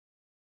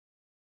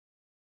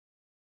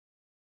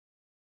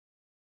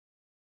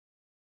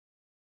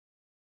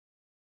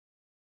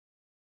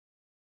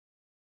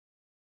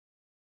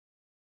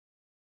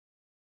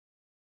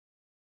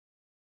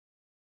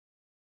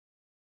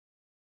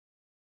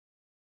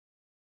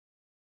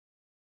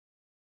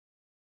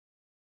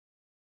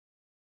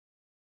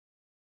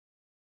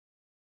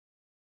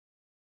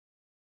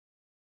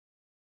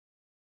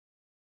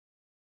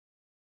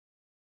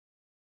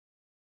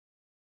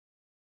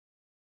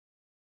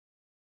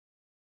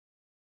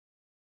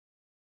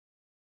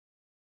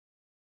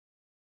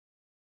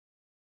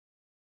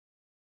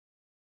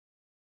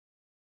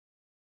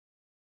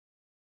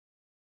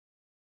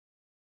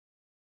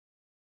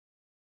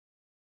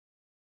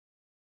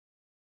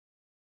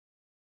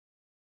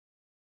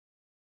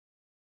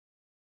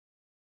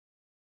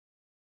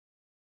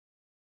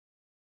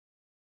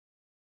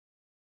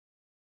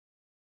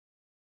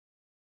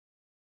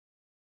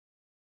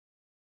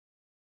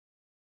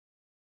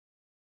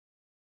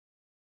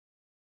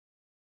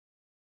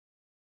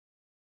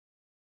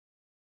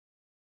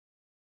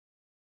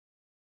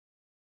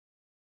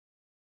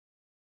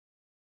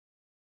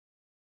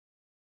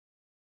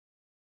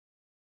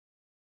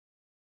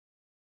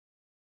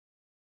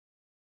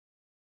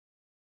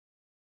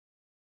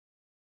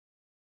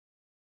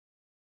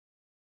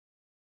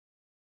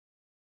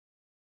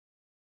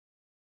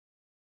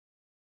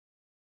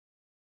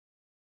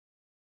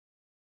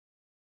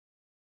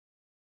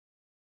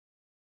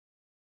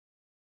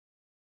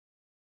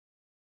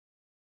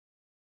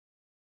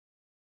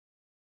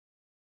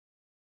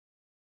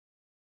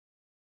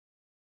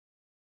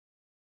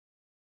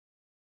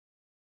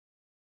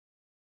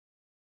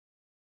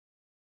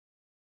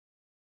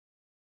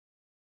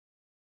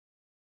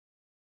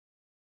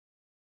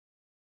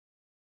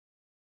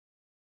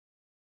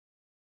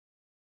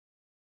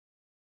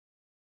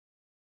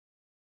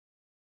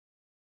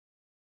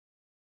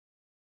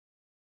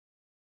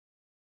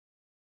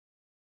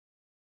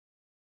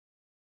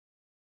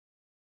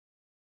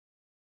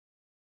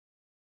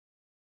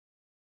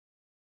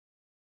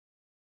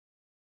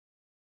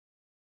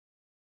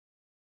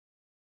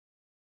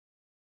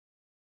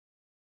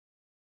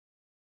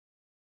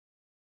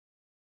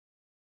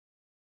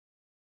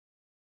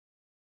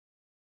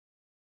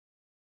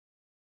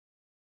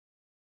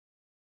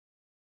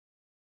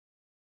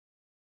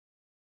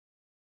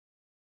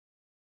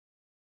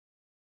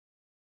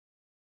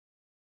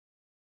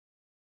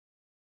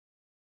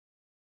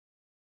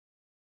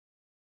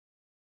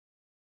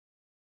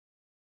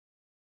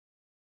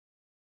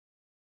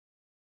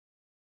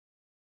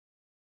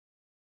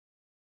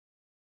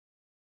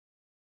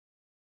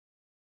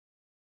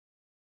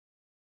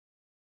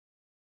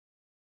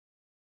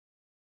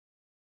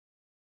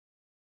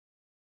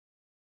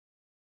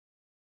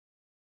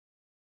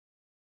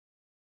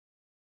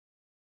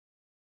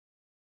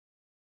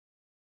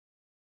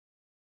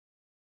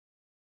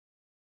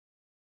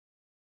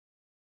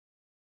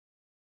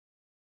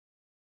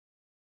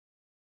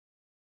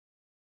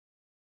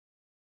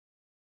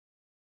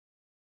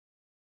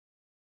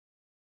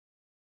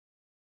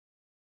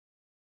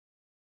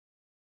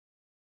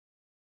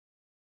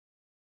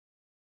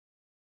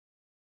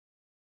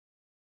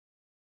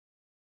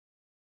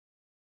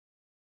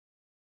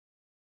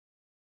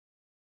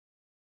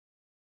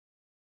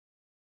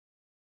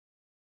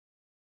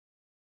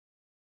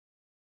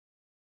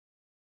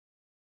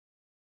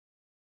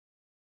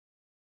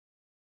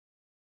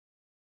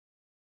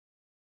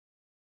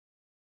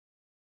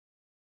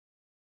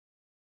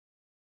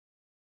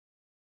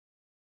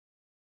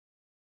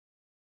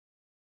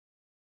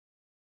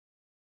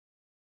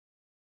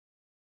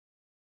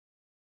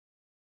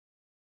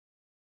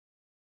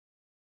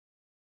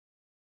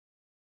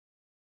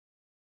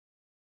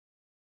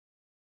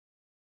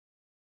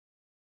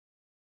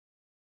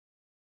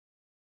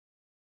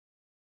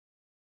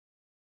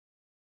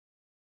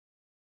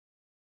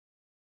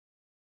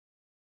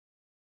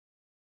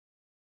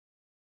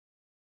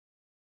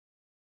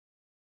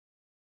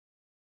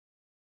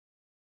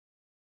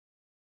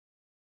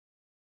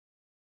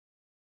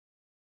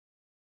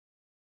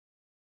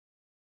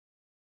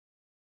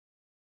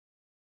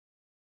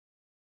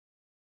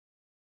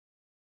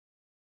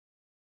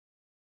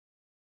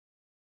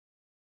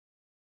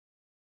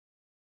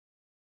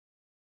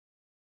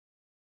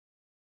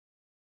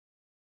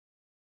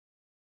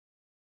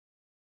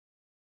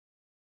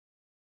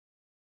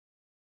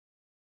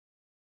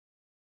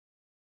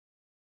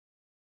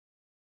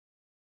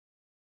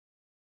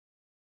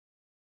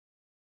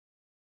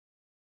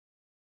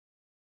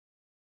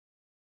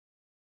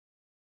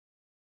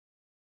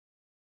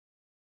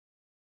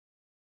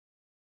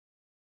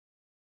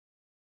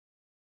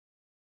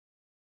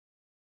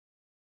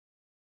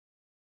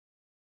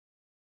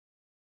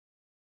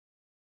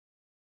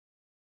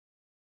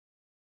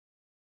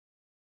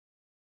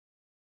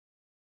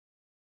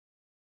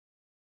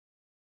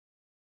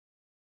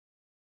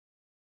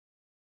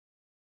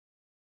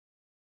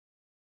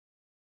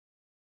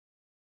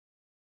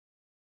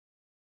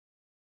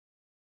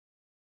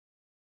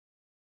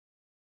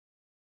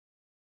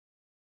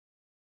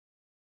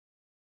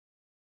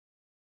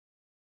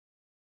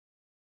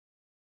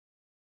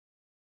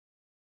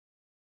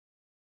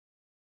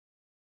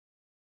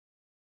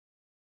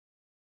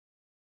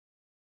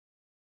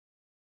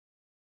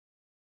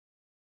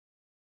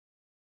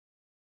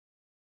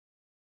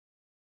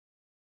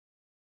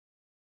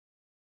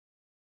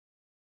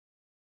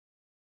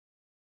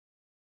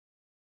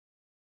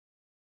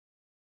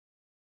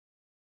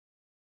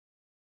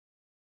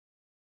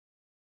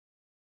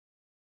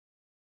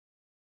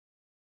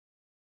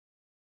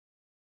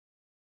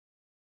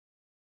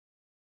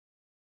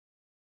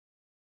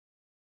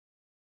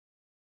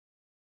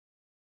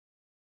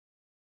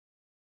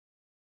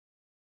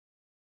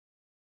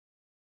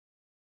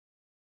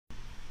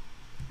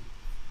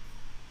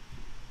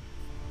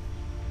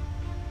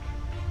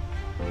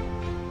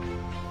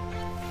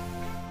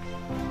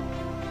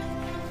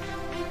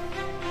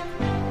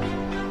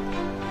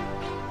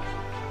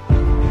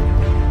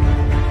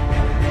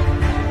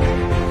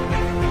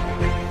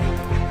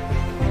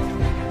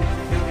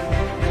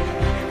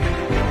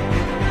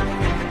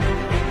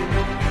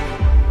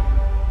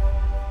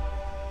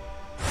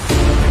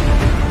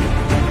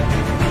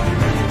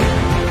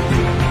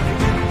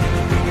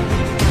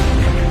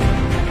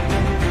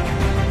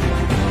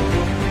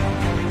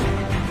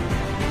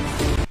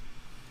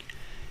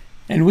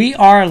And we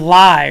are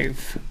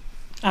live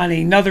on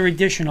another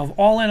edition of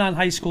All In on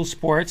High School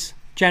Sports.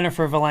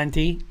 Jennifer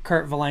Valenti,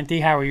 Kurt Valenti,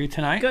 how are you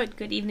tonight? Good.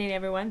 Good evening,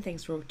 everyone.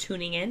 Thanks for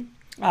tuning in.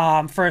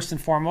 First and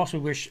foremost, we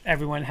wish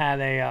everyone had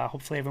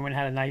hopefully everyone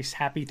had a nice,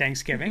 happy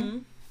Thanksgiving. Mm-hmm.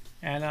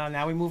 And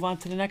now we move on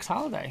to the next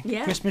holiday.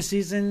 Yeah. Christmas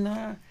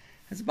season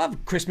is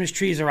above. Christmas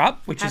trees are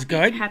up, which is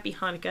good. Happy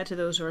Hanukkah to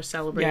those who are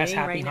celebrating Yes,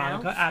 happy right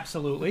Hanukkah, now.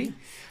 absolutely.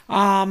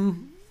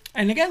 And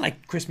again,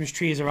 like Christmas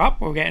trees are up,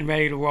 we're getting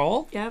ready to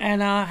roll. Yep.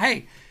 And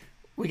hey,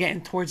 we're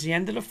getting towards the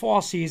end of the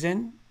fall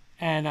season,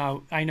 and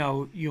I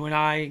know you and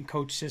I and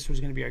Coach Sis, who's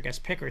going to be our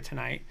guest picker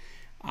tonight.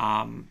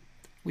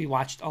 We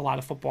watched a lot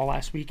of football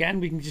last weekend.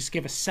 We can just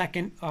give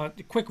a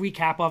quick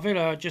recap of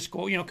it. Just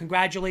go,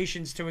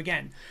 congratulations to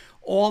again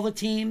all the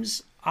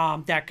teams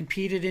that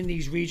competed in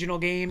these regional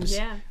games.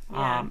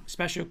 Yeah.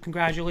 Special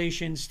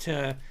congratulations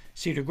to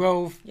Cedar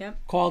Grove, Yep.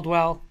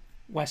 Caldwell,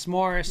 West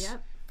Morris.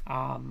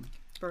 Yep.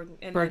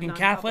 Bergen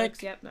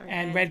Catholic, yep,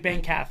 and Red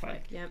Bank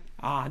Catholic.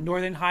 Yep.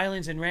 Northern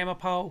Highlands and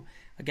Ramapo.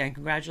 Again,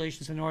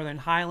 congratulations to Northern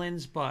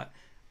Highlands. But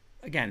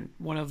again,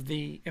 one of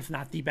the, if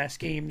not the best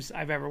games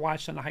I've ever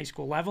watched on the high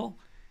school level.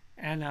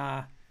 And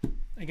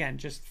again,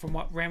 just from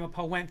what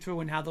Ramapo went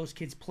through and how those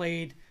kids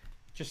played,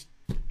 just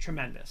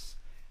tremendous.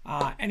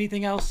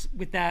 Anything else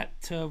with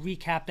that to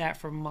recap that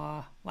from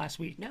last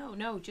week?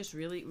 No, just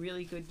really,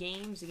 really good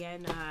games.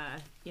 Again,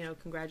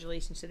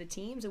 congratulations to the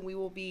teams,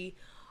 and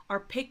our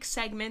pick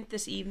segment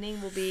this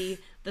evening will be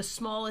the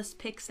smallest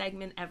pick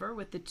segment ever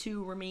with the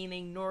two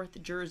remaining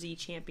North Jersey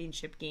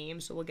championship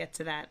games. So we'll get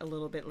to that a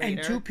little bit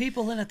later. And two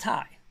people in a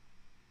tie.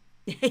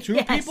 Two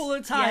Yes. people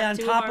in a tie on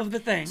top of the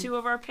thing. Two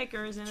of our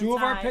pickers in a tie. Two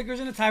of our pickers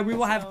in a tie. We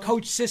will have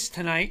Coach Sis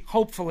tonight,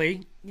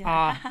 hopefully.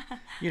 Yeah.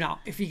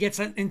 If he gets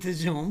into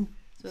Zoom.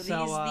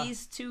 So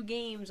these two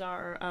games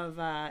are of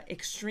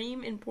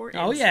extreme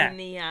importance. Oh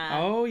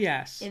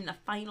yeah. In the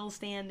final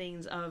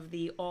standings of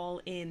the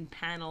all-in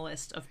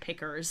panelist of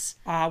pickers.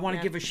 I want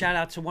to give a shout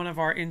out to one of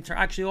our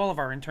actually all of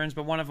our interns,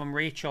 but one of them,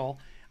 Rachel,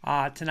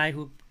 tonight,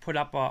 who put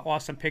up an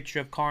awesome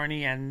picture of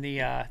Carney and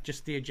the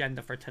just the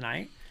agenda for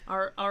tonight.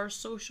 Our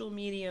social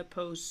media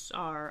posts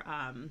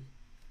are,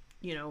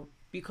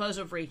 because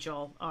of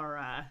Rachel,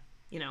 are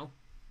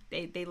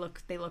They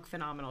look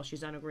phenomenal. She's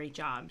done a great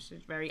job.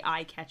 She's very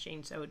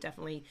eye-catching, so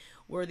definitely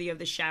worthy of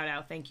the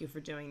shout-out. Thank you for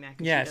doing that,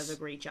 because yes. She does a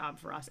great job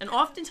for us. And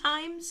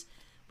oftentimes,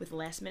 with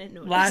last-minute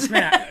notice. Last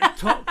minute.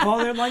 Call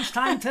their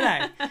lunchtime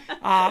today.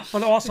 But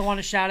I also want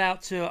to shout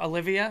out to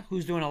Olivia,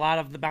 who's doing a lot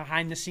of the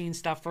behind-the-scenes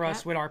stuff for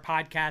us with our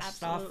podcast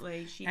stuff.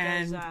 Absolutely. She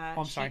and, does.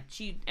 I'm sorry.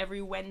 She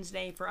every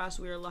Wednesday for us,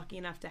 we are lucky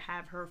enough to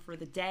have her for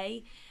the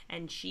day,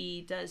 and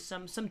she does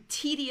some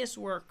tedious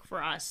work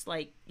for us,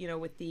 like,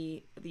 with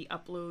the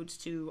uploads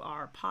to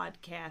our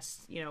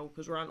podcasts,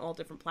 because we're on all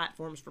different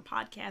platforms for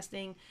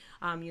podcasting.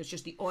 It's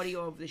just the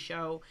audio of the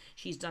show.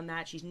 She's done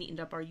that. She's neatened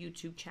up our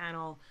YouTube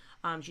channel.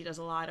 She does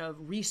a lot of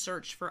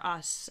research for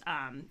us.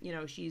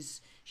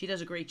 She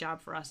does a great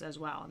job for us as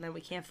well. And then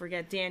we can't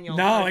forget Daniel.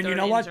 No, and you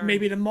know what?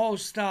 Maybe the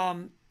most,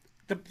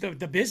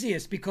 the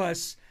busiest,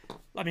 because,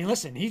 I mean,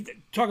 listen, he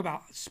talk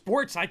about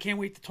sports. I can't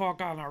wait to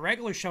talk on our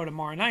regular show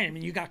tomorrow night. I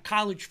mean, you got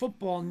college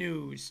football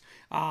news.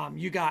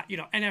 You got,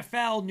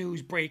 NFL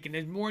news breaking.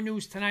 There's more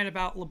news tonight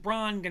about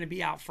LeBron going to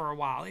be out for a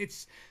while.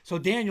 So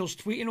Daniel's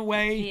tweeting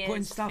away,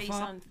 putting stuff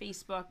up on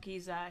Facebook.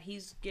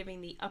 He's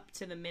giving the up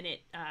to the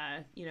minute,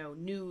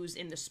 news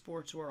in the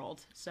sports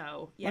world.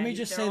 So yeah, let me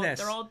just say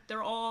this: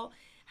 they're all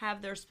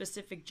have their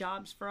specific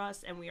jobs for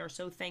us, and we are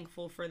so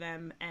thankful for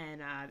them,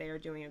 and they are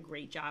doing a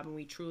great job, and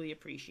we truly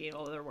appreciate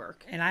all of their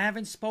work. And I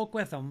haven't spoke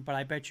with him, but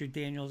I bet you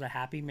Daniel's a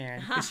happy man,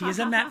 because he is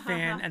a Met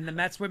fan, and the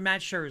Mets with Matt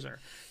Scherzer.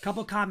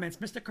 Couple comments.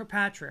 Mr.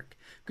 Kirkpatrick,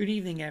 good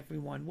evening,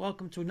 everyone.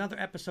 Welcome to another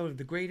episode of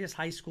the greatest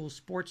high school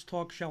sports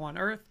talk show on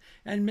earth,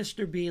 and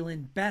Mr.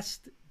 Beelan,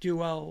 best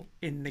duo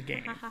in the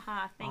game.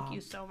 Thank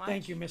you so much.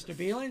 Thank you, Mr.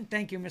 Beelan.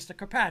 Thank you, Mr.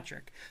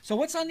 Kirkpatrick. So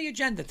what's on the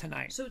agenda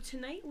tonight? So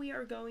tonight we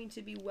are going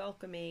to be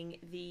welcoming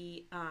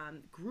the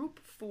Group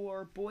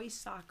 4 Boys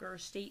Soccer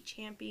State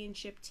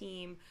Championship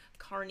team,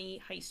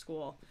 Kearney High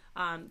School.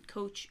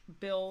 Coach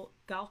Bill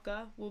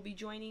Galka will be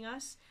joining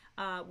us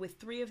with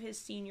 3 of his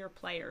senior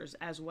players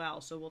as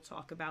well. So we'll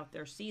talk about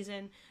their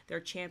season, their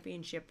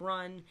championship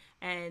run,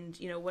 and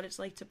what it's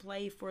like to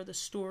play for the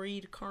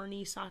storied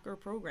Kearney soccer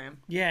program.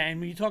 Yeah, and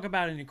when you talk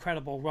about an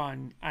incredible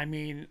run, I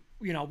mean,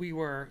 we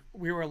were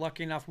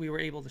lucky enough we were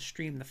able to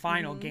stream the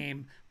final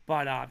game,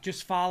 but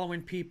just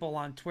following people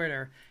on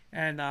Twitter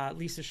and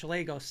Lisa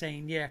Shalego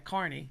saying, yeah,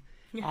 Kearney.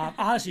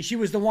 Honestly, she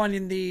was the one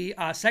in the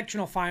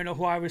sectional final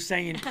who I was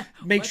saying,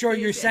 make sure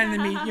you're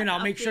sending me,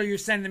 make sure you're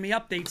sending me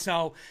updates.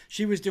 So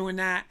she was doing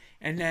that.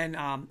 And then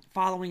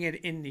following it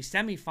in the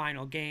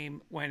semifinal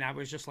game, when I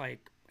was just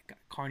like,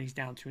 Kearney's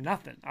down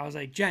 2-0. I was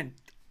like, Jen,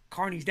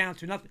 Kearney's down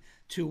 2-0.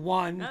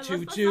 2-1,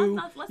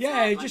 2-2.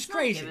 Yeah, it's just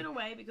crazy. Let's not give it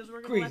away, because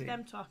we're going to let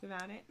them talk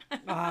about it.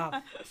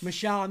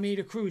 Michelle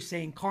Amita Cruz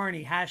saying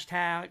Kearney,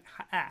 hashtag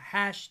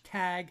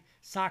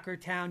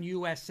Soccertown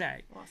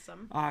USA.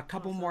 Awesome. A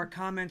couple more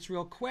comments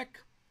real quick.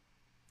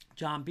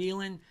 John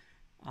Beelan.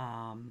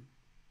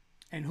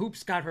 and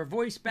Hoops got her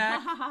voice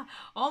back.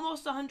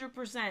 Almost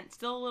 100%.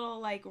 Still a little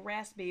like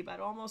raspy, but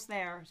almost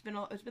there. It's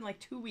been like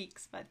 2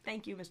 weeks, but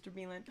thank you, Mr.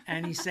 Beelan.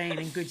 And he's saying,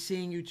 and good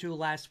seeing you two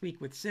last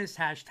week with Sis,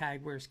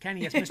 hashtag where's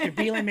Kenny. Yes, Mr.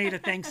 Beelan made a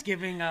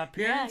Thanksgiving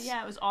appearance.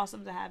 Yeah, it was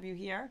awesome to have you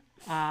here.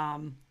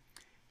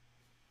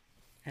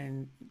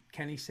 And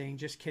Kenny's saying,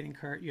 just kidding,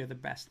 Kurt, you're the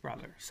best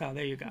brother. So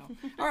there you go.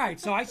 All right,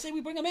 so I say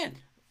we bring him in.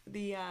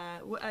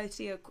 I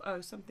see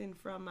something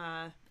from...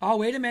 Oh,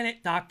 wait a minute,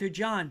 Dr.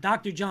 John.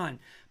 Dr. John,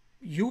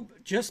 you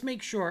just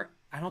make sure,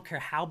 I don't care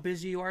how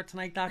busy you are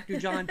tonight, Dr.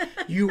 John,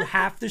 you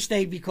have to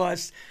stay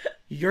because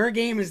your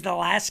game is the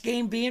last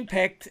game being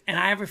picked, and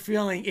I have a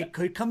feeling it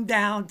could come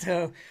down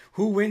to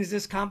who wins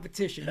this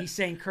competition. He's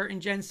saying, Kurt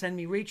and Jen, send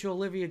me Rachel,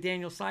 Olivia,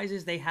 Daniel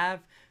sizes. They have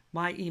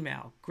my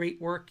email.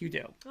 Great work you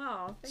do.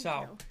 Oh,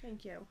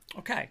 thank you.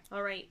 Okay.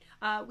 All right.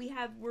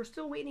 We're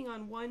still waiting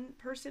on one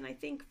person, I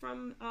think,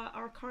 from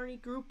our Carney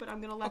group, but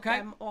I'm gonna let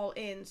them all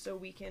in so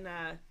we can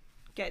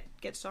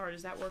get started.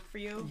 Does that work for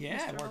you? Yeah,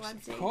 Mr. it works.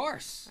 Valenci? Of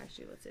course.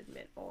 Actually, let's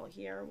admit all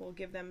here. We'll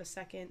give them a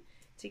second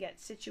to get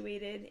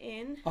situated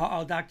in.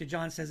 Dr.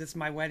 John says it's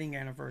my wedding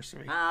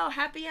anniversary. Oh,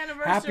 happy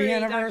anniversary. Happy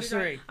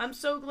anniversary. I'm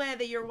so glad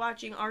that you're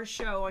watching our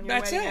show on your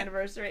wedding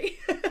anniversry.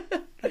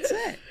 That's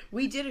it.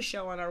 We did a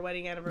show on our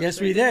wedding anniversary.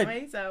 Yes, we did.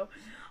 Anyway, so,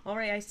 all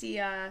right, I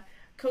see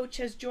Coach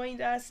has joined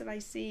us, and I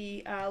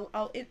see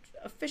I'll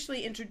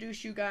officially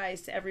introduce you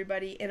guys to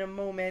everybody in a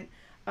moment.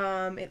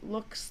 It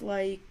looks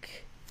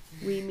like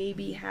we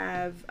maybe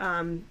have,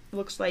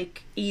 looks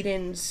like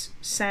Aiden's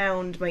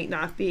sound might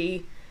not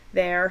be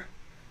there.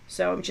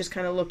 So I'm just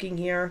kind of looking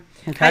here.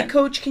 Okay. Hi,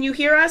 Coach. Can you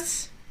hear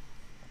us?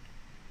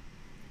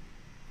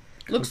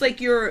 Looks like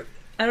you're,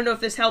 I don't know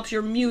if this helps,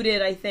 you're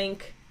muted, I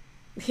think.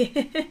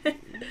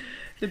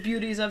 The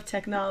beauties of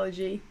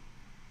technology.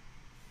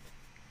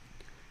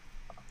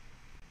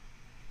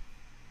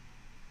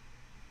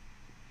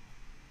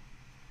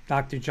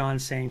 Dr.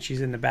 John's saying she's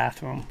in the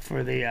bathroom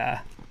for the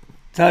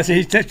so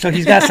he's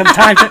got some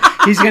time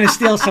he's going to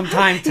steal some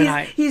time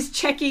tonight. He's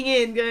checking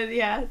in. Good.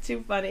 Yeah,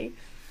 too funny.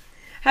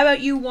 How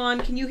about you,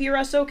 Juan? Can you hear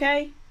us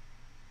okay?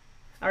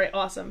 All right,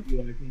 awesome.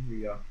 Yeah, I can hear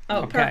you.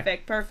 Oh,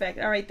 okay. Perfect.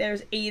 All right,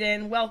 there's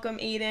Aiden. Welcome,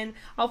 Aiden.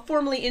 I'll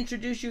formally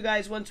introduce you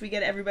guys once we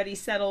get everybody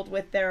settled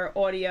with their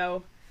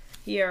audio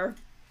here.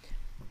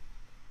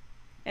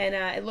 And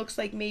it looks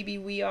like maybe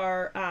we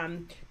are...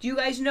 do you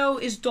guys know,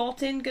 is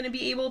Dalton going to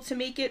be able to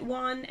make it,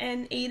 Juan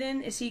and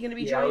Aiden? Is he going to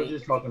be joining? Yeah, I was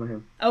just talking to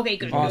him. Okay,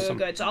 good, awesome.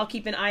 good. So I'll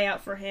keep an eye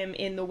out for him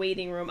in the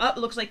waiting room. Oh, it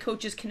looks like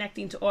Coach is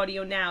connecting to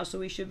audio now, so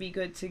we should be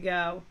good to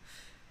go.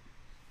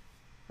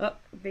 Oh,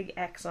 big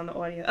X on the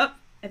audio. Oh,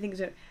 I think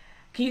so.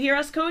 Can you hear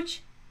us,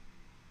 Coach?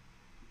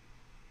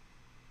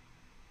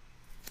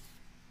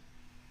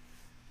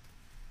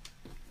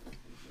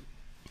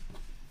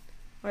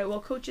 All right,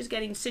 well, Coach is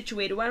getting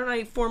situated. Why don't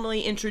I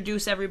formally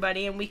introduce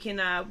everybody, and we can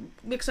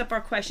mix up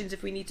our questions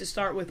if we need to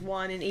start with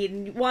Juan and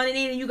Aiden. Juan and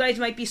Aiden, you guys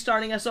might be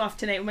starting us off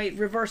tonight. We might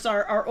reverse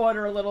our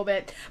order a little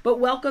bit. But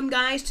welcome,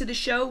 guys, to the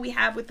show. We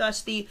have with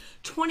us the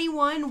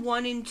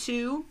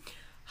 21-1-2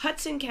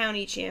 Hudson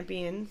County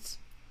champions,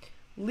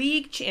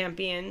 league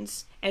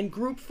champions, and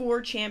Group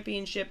 4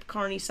 championship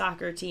Kearney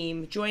soccer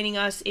team. Joining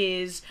us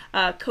is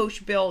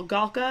Coach Bill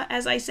Galka,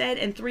 as I said,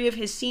 and 3 of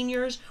his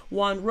seniors,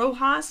 Juan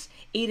Rojas,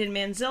 Aiden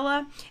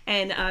Manzilla,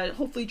 and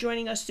hopefully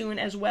joining us soon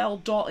as well,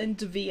 Dalton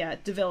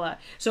Davila.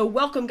 So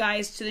welcome,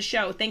 guys, to the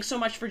show. Thanks so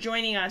much for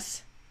joining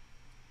us.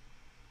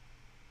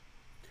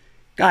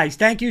 Guys,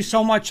 thank you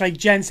so much. Like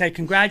Jen said,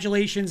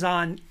 congratulations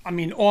on,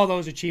 all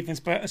those achievements,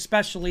 but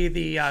especially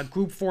the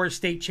Group 4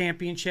 state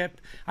championship.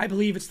 I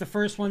believe it's the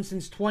first one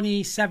since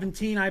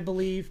 2017, I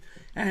believe.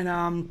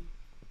 And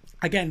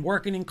again,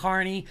 working in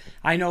Kearney,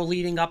 I know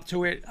leading up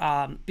to it,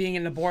 being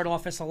in the board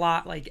office a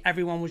lot, like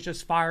everyone was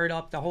just fired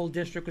up. The whole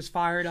district was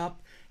fired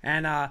up.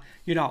 And,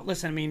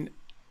 listen,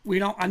 we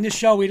don't, on this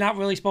show, we're not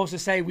really supposed to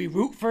say we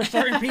root for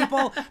certain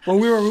people, but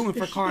we were rooting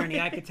for Kearney,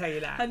 I could tell you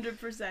that.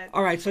 100%.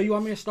 All right, so you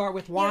want me to start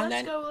with Juan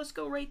then? Let's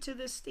go right to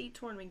the state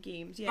tournament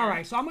games. Yeah. All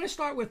right, so I'm going to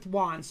start with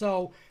Juan.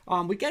 So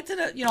we get to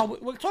the,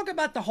 we'll talk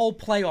about the whole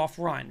playoff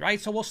run,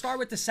 right? So we'll start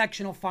with the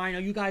sectional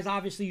final. You guys,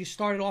 obviously, you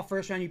started off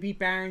first round. You beat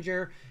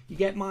Barringer. You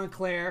get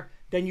Montclair.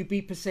 Then you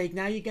beat Passaic.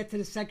 Now you get to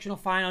the sectional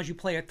finals. You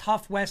play a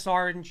tough West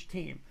Orange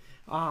team.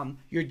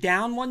 You're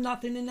down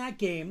 1-0 in that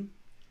game.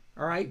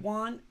 All right,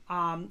 Juan?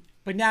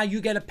 But now you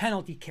get a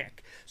penalty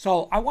kick.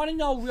 So I want to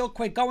know real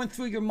quick, going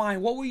through your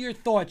mind, what were your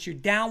thoughts? You're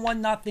down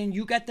 1-0.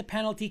 You get the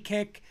penalty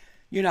kick.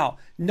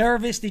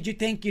 Nervous? Did you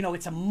think,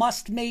 it's a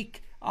must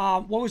make?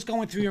 What was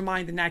going through your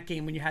mind in that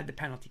game when you had the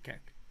penalty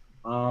kick?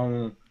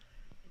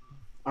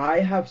 I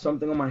have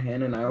something on my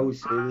hand, and I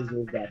always say this,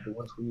 is that the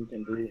worst thing you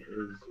can do is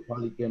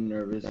probably get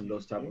nervous in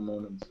those type of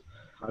moments.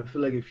 I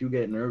feel like if you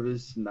get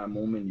nervous in that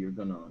moment, you're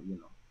going to,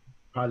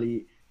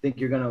 probably think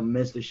you're going to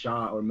miss the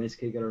shot or miss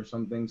kick it or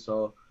something.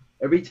 So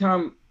every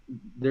time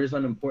there's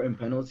an important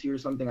penalty or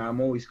something, I'm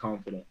always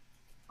confident.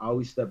 I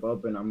always step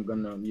up and I'm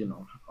going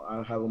to,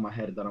 I have in my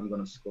head that I'm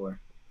going to score.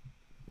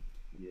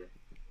 Yeah.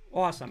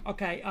 Awesome.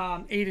 Okay.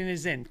 Aiden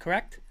is in,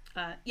 correct?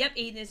 Yep,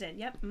 Aiden is in.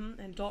 Yep,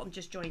 and Dalton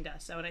just joined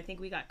us. So, and I think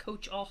we got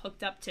Coach all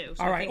hooked up too.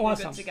 So All I right, think we're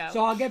awesome. good to go.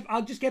 So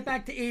I'll just get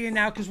back to Aiden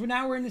now because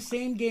we're in the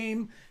same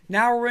game.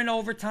 Now we're in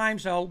overtime.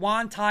 So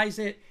Juan ties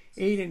it.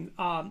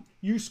 Aiden,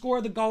 you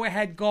score the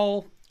go-ahead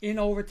goal in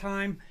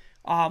overtime.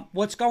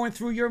 What's going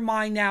through your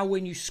mind now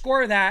when you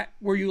score that?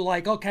 Were you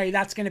like, okay,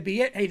 that's going to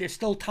be it? Hey, there's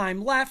still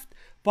time left.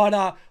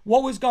 But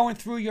what was going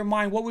through your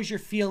mind? What was your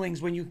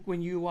feelings when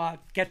you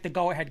get the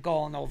go-ahead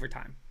goal in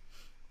overtime?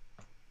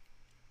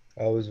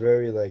 I was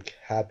very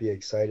happy,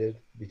 excited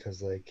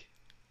because it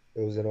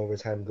was an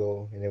overtime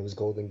goal and it was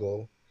golden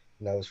goal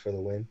and that was for the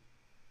win.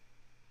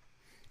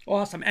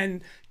 Awesome.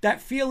 And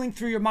that feeling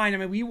through your mind, I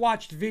mean, we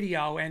watched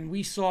video and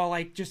we saw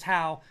just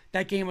how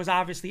that game was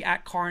obviously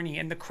at Kearney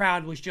and the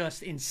crowd was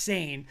just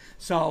insane.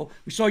 So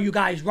we saw you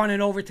guys running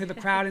over to the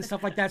crowd and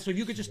stuff like that. So if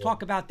you could just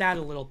talk about that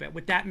a little bit,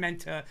 what that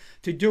meant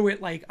to do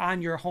it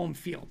on your home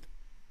field.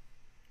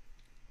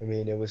 I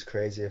mean, it was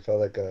crazy. It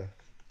felt like a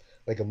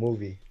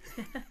movie.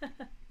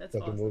 That's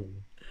like awesome. A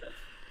movie.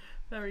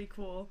 Very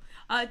cool.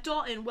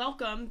 Dalton,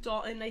 welcome.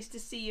 Dalton, nice to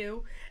see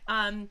you.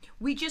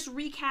 We just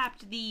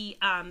recapped the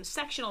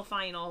sectional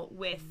final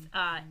with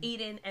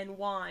Aiden and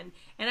Juan,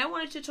 and I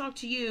wanted to talk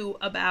to you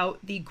about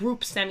the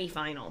group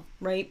semifinal,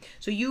 right?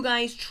 So you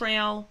guys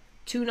trail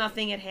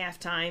 2-0 at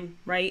halftime,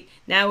 right?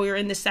 Now we're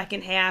in the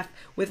second half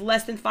with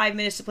less than 5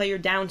 minutes to play. You're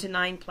down to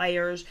 9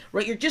 players,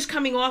 right? You're just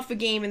coming off a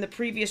game in the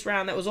previous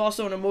round that was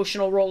also an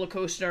emotional roller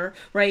coaster,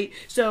 right?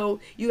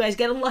 So you guys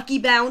get a lucky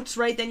bounce,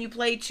 right? Then you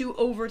play 2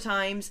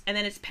 overtimes, and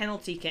then it's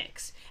penalty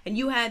kicks. And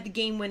you had the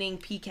game-winning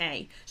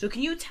PK. So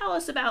can you tell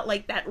us about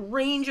that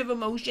range of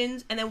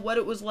emotions and then what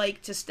it was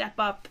like to step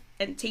up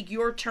and take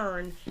your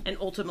turn and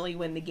ultimately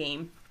win the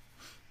game?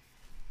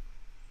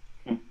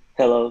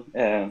 Hello.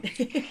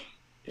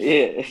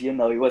 Yeah,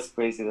 it was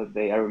crazy that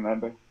day. I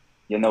remember,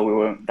 we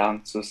were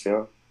down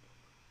 2-0.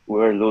 We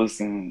were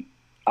losing.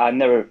 I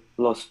never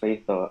lost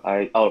faith, though.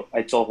 I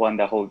told Juan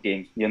the whole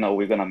game,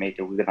 we're gonna make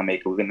it.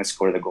 We're gonna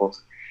score the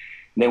goals.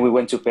 Then we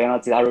went to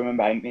penalty. I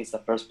remember I missed the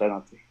first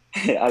penalty.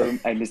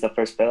 I missed the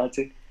first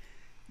penalty.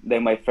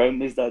 Then my friend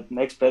missed the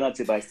next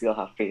penalty, but I still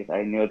have faith.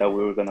 I knew that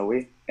we were gonna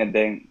win. And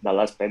then the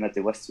last penalty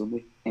was to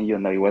me, and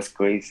it was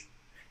crazy.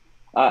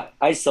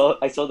 I saw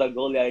the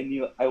goalie. I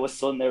knew I was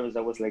so nervous. I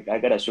was like, I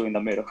gotta shoot in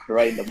the middle,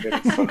 right in the middle.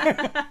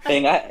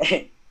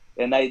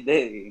 and I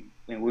did,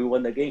 and we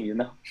won the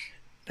game.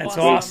 That's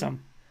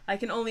awesome. I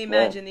can only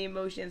imagine the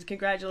emotions.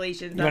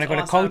 Congratulations. You want to go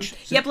awesome. to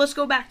Coach? Yep, let's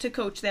go back to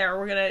Coach there.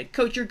 We're gonna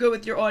Coach. You're good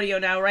with your audio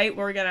now, right?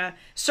 We're gonna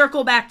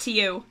circle back to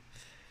you.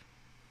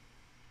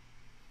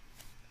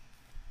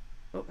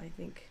 Oh, I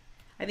think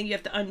you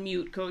have to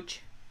unmute,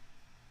 Coach.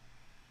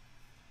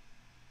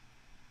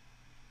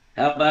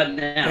 How about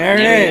now?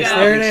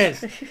 There it is.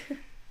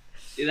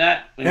 See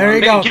that? There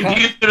you go.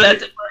 Computer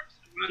that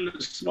run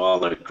the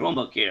smaller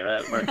Chromebook here.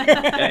 That works.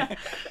 Okay.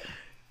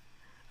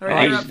 All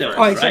right, all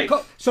right.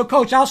 So,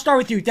 Coach, I'll start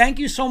with you. Thank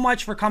you so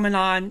much for coming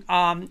on.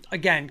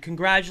 Again,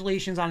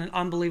 congratulations on an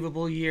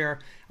unbelievable year.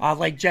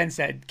 Like Jen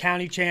said,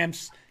 county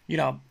champs,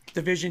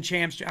 division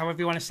champs, however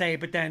you want to say it,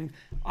 but then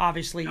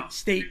obviously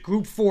state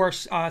group 4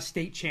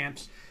 state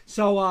champs.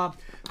 So,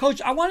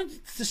 Coach, I wanted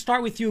to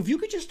start with you. If you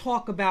could just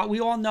talk about, we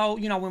all know,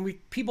 when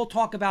people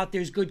talk about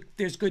there's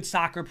good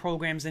soccer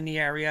programs in the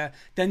area,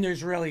 then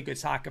there's really good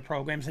soccer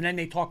programs, and then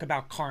they talk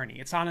about Kearney.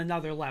 It's on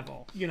another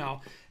level.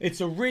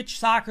 It's a rich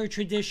soccer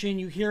tradition.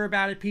 You hear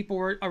about it. People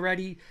were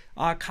already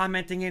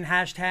commenting in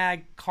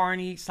hashtag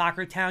Kearney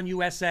Soccer Town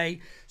USA.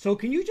 So,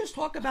 can you just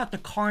talk about the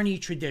Kearney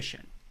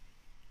tradition?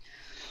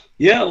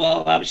 Yeah,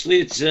 well,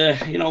 obviously it's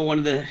one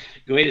of the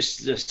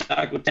greatest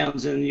soccer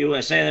towns in the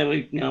USA.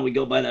 We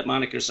go by that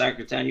moniker,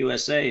 Soccer Town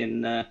USA,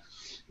 and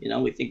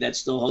we think that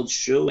still holds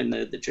true. And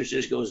the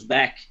tradition goes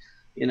back,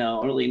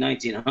 early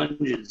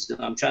 1900s.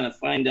 I'm trying to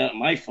find out on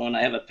my phone.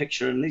 I have a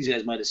picture, and these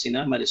guys might have seen it.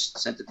 I might have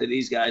sent it to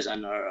these guys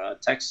on our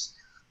text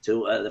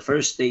to the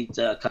first state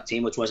cup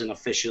team, which wasn't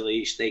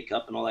officially state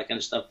cup and all that kind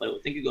of stuff. But I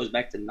think it goes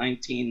back to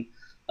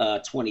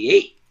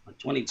 1928 or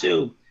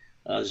 22.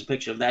 There's a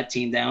picture of that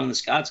team down in the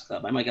Scots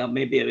Club. I might got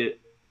maybe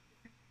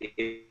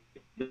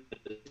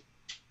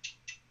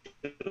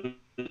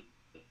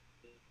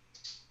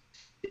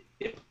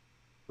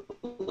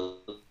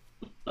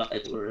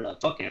as we're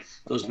talking,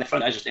 goes in the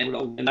front. I just ended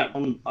up in that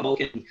one bubble,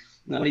 and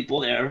many people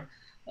there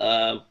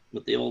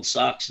with the old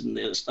socks and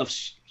the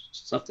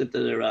stuffed into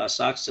their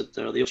socks that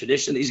are the old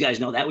tradition. These guys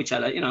know that. We try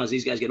to, as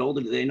these guys get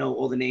older, they know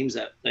all the names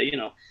that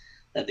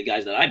that the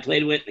guys that I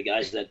played with, the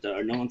guys that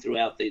are known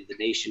throughout the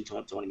nation,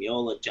 Tony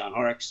Miola, John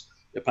Horrocks,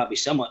 they're probably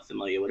somewhat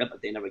familiar with it,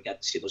 but they never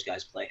got to see those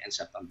guys play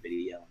except on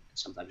video. And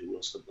sometimes we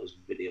will slip those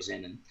videos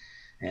in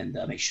and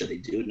make sure they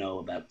do know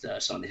about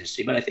some of the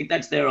history. But I think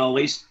that's there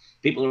always.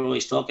 People are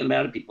always talking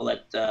about it, people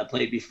that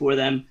played before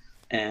them.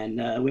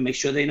 And we make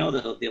sure they know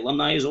that the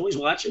alumni is always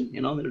watching.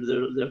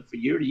 They're for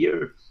year to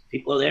year.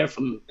 People are there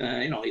from,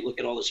 you look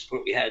at all the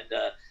support we had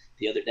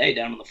the other day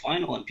down in the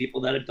final, and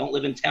people that don't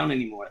live in town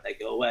anymore, that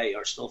go away,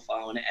 are still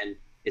following it. And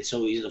it's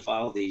so easy to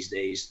follow these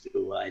days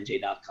through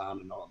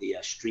NJ.com and all the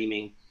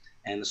streaming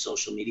and the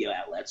social media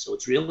outlets. So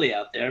it's really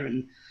out there.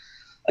 And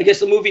I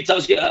guess the movie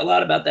tells you a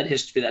lot about that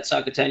history. That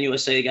Soccer 10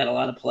 USA got a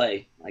lot of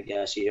play. I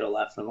guess you hear a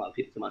lot from a lot of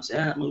people come on and say,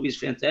 that movie's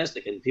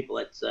fantastic. And people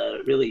that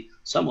really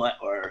somewhat,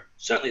 or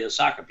certainly the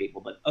soccer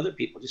people, but other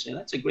people just say,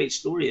 that's a great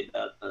story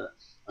about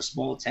a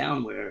small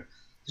town where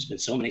there's been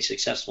so many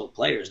successful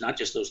players, not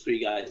just those 3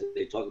 guys that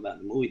they talk about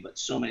in the movie, but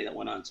so many that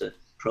went on to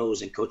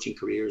pros and coaching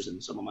careers.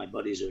 And some of my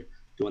buddies are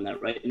doing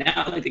that right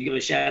now. I'd like to give a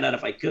shout out,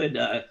 if I could,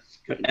 to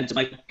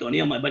Mike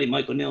O'Neill. My buddy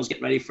Mike O'Neill's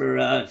getting ready for,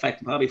 in fact,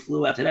 he probably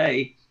flew out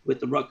today with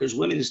the Rutgers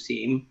women's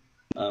team.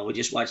 We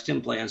just watched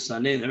him play on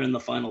Sunday. They're in the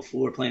Final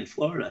Four playing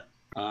Florida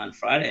on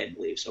Friday, I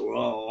believe. So we're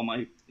all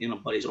my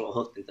buddies are all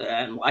hooked into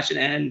that and watching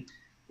it. And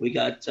we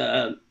got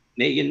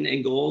Megan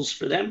in goals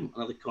for them,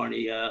 another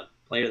Kearney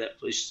player that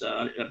plays,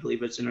 I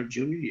believe it's in her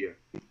junior year,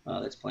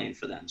 that's playing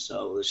for them.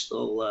 So there's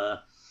still,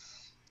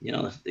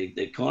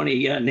 the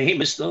Kearney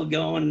name is still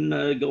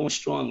going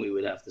strong, we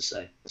would have to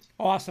say.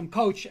 Awesome,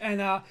 Coach.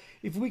 And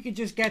if we could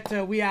just get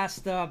to, we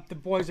asked the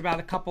boys about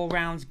a couple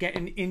rounds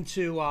getting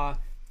into,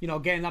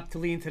 getting up to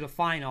lead into the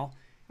final.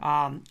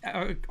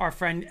 Our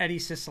friend Eddie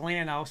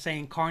Siciliano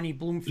saying Kearney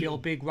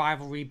Bloomfield, big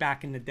rivalry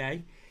back in the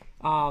day.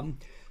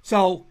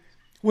 So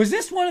was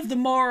this one of the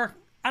more,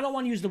 I don't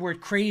want to use the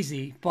word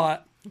crazy,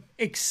 but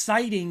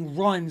exciting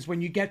runs when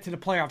you get to the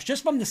playoffs,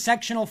 just from the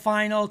sectional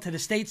final to the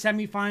state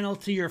semifinal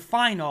to your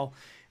final?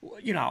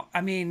 I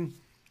mean,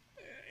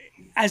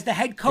 as the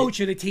head coach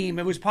of the team,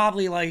 it was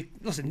probably like,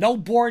 listen, no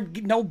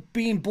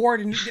being bored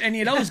in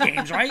any of those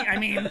games, right? I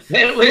mean, it was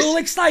a little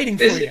exciting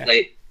for you.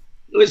 It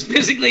was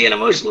physically and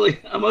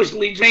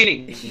emotionally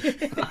draining.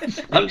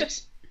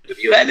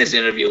 If you had this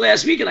interview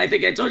last week, and I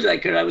think I told you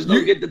that, Kurt, I was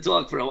no good to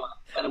talk for about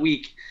a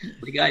week.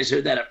 The guys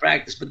heard that at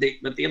practice, but the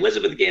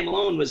Elizabeth game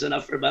alone was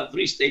enough for about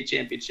 3 state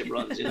championship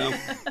runs. It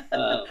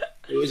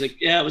was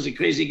a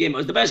crazy game. It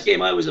was the best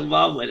game I was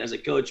involved with as a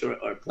coach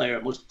or player.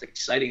 Most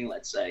exciting,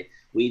 let's say.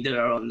 We did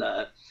our own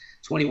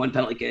 21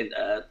 penalty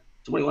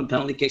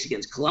kicks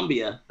against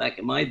Columbia back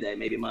in my day,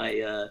 maybe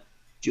my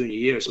junior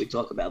year. So we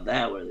talk about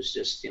that, where there's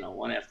just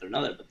one after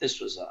another. But this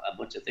was a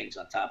bunch of things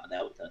on top of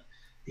that with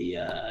the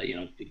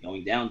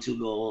going down 2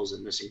 goals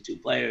and missing 2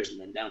 players and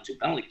then down 2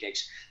 penalty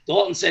kicks.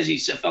 Dalton says he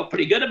felt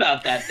pretty good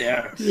about that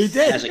there. He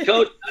did. As a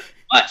coach, not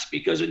much,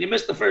 because when you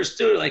miss the first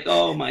 2, like,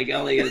 oh my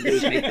God, all you got to do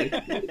is make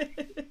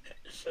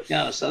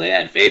it. So they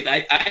had faith.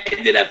 I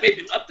did have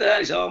faith up to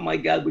that. I said, oh my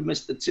God, we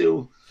missed the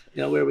 2.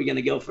 Where are we going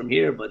to go from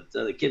here? But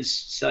the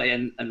kids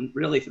and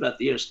really throughout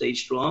the year stayed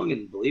strong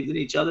and believed in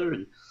each other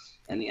and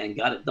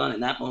got it done in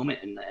that moment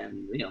and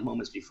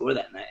moments before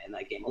that in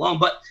that game alone.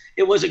 But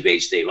it was a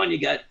great state run. You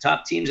got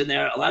top teams in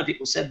there. A lot of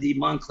people said the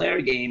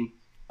Montclair game,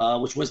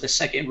 which was the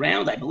second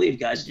round, I believe,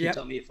 guys. You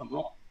tell me if I'm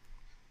wrong.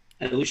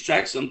 I lose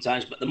track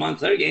sometimes, but the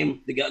Montclair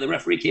game, the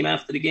referee came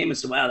after the game and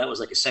said, wow, that was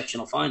like a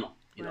sectional final.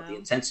 The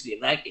intensity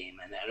of that game.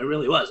 And it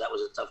really was. That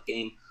was a tough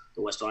game.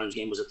 The West Orange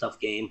game was a tough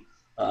game.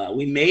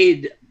 We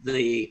made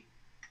the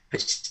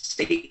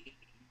state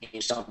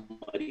game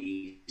somewhat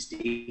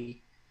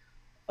easy.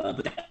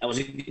 But that was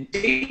a good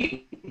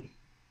team.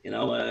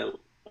 I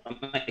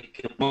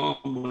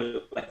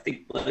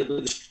think it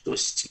was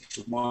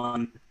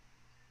 6-1.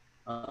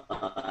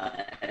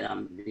 And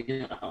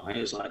I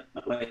was like,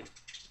 my wife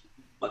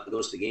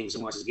goes to games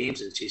and watches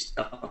games, and she's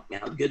telling me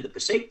how good the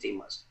Passaic team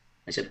was.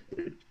 I said,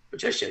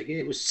 Patricia,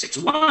 it was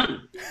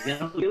 6-1.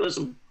 Give us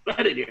some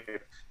credit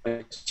here.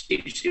 But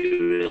she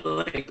really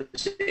liked the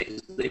Passaic.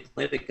 They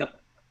played a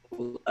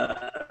couple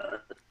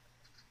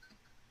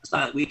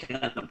style that we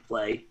kind of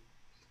play.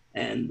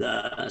 And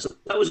so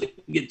that was a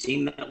good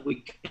team that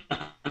we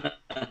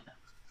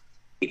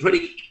beat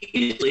pretty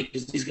easily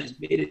because these guys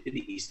made it to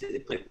the East. They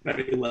played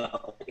very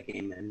well the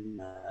game,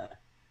 and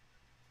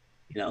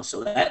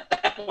so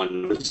that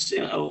one was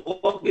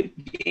all good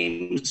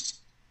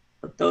games.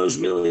 But those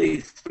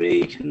really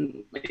 3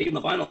 can maybe in the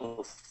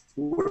final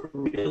 4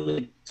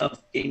 really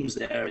tough games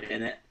there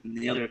in it. And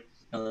the other,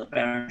 the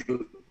Baron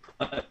group,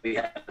 we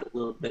had a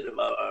little bit of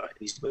our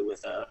East way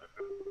with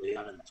early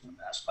on in the tournament.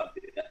 That's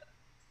probably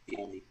the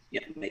only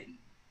maybe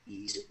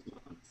easy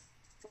one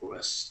for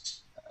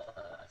us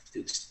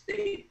through the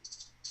state.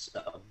 So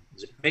it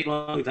was a great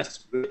one.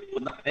 That's really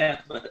not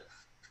bad, but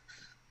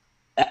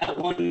that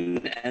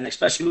one, and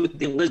especially with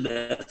the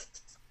Elizabeth,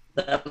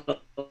 that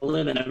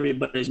one, and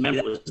everybody's memory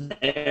that was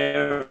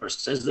there or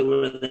says they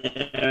were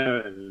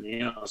there, and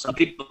some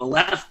people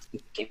left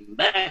and came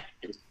back,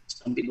 and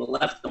some people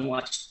left and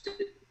watched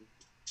it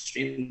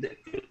streamed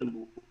that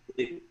couldn't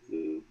believe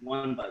we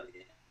won by the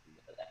end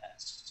of that.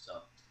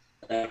 So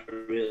that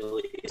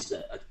really is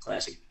a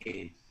classic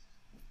game.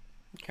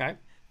 Okay.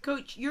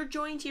 Coach, you're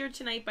joined here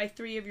tonight by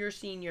 3 of your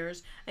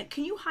seniors. And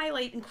can you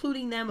highlight,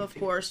 including them, of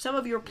course, some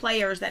of your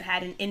players that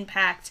had an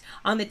impact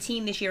on the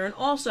team this year, and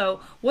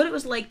also what it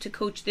was like to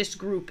coach this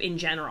group in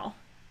general?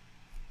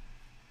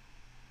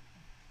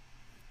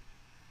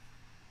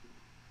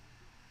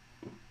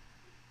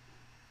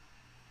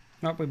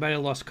 Nope, we better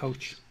lost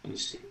Coach. Let me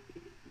see.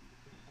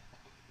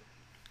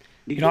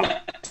 You know,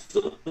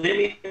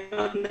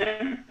 on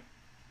there?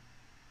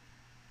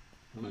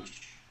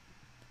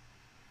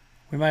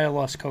 We might have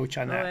lost Coach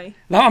on that. Okay.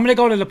 Now I'm going to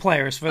go to the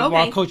players for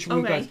while Coach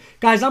Root Okay. goes.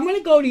 Guys, I'm going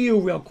to go to you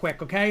real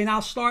quick, okay? And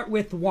I'll start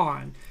with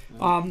Juan.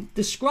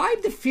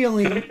 Describe the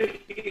feeling.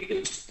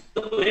 Just,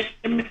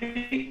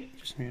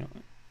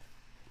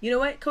 You know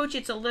what, Coach?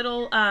 It's a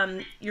little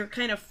you're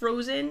kind of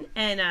frozen,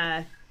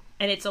 and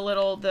it's a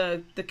little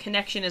the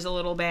connection is a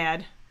little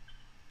bad.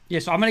 Yeah,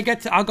 so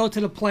I'll go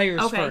to the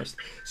players Okay. first.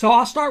 So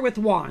I'll start with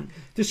Juan.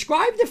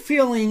 Describe the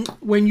feeling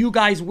when you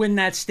guys win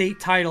that state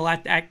title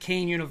at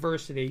Kane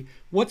University.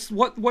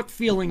 What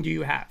feeling do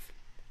you have?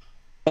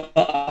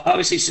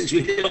 Obviously, since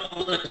we did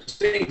all the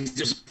things,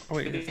 just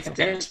wait.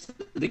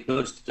 fantastic,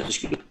 Coach.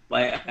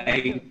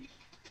 I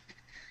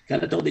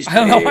kind of told these I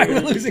don't know why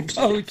players, we're losing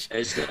Coach.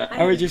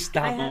 I would just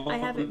stop. I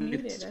have it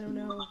muted. I don't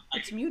know.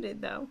 It's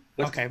muted though.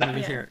 Okay, let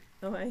me hear it.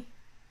 Okay.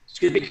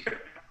 Excuse me. Is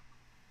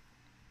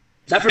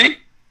that for me?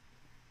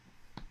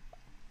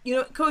 You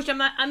know, Coach, I'm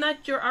not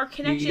sure. Our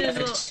connection is a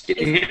Yes. little.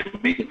 Can you hear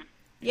me?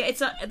 Yeah,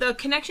 the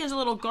connection is a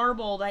little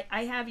garbled.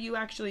 I have you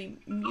actually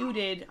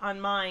muted on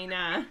mine.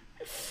 I'll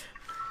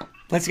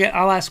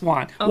ask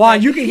Juan. Okay.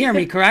 Juan, you can hear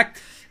me,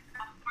 correct?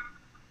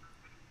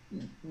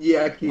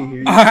 Yeah, I can hear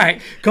you. All right,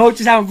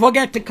 Coach is out. We'll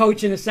get to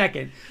Coach in a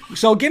second.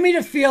 So give me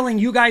the feeling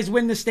you guys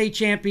win the state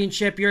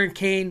championship. You're in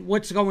Kane.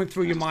 What's going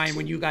through your mind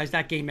when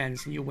that game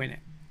ends and you win it?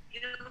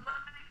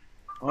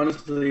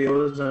 Honestly, it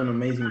was an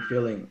amazing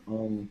feeling.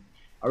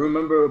 I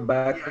remember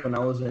back when I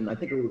was in, I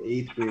think it was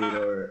 8th grade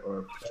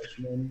or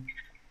freshman,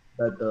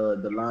 that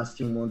the last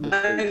team won the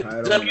state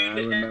title, and I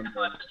remember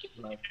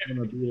like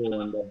gonna be there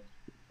one day.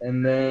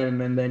 And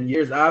then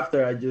years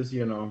after, I just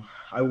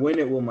I win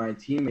it with my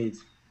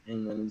teammates,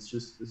 and then it's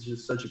just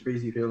such a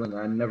crazy feeling.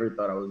 I never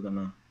thought I was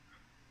gonna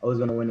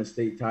win a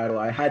state title.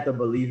 I had to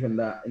believe in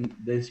that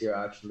this year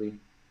actually,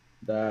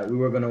 that we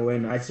were gonna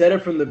win. I said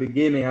it from the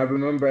beginning. I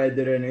remember I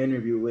did an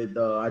interview with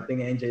I think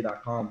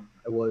NJ.com.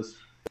 It was.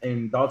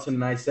 And Dalton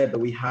and I said that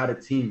we had a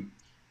team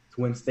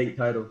to win state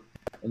title,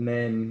 and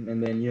then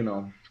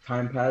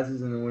time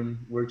passes and then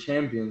we're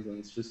champions, and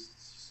it's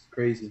just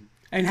crazy.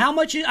 And how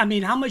much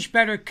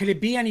better could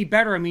it be? Any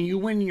better? I mean, you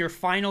win your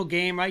final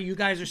game, right? You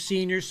guys are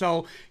seniors,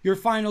 so your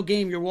final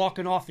game, you're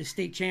walking off as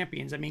state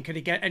champions. I mean, could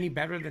it get any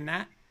better than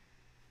that?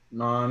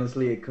 No,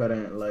 honestly, it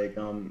couldn't. Like,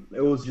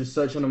 it was just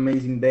such an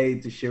amazing day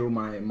to share with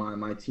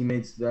my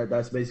teammates.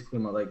 That's basically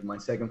my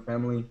second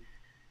family.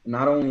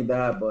 Not only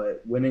that,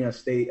 but winning a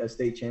state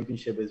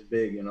championship is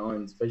big, and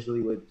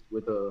especially with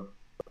the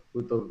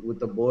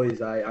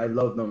boys, I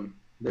love them.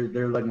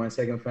 They're like my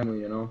second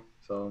family,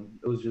 So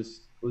it was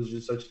just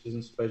such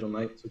a special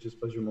night, such a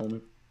special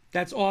moment.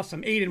 That's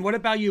awesome. Aiden, what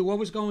about you? What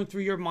was going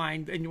through your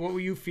mind, and what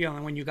were you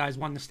feeling when you guys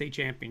won the state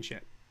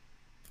championship?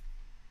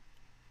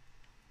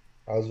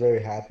 I was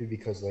very happy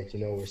because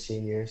we're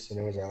seniors and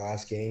it was our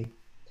last game.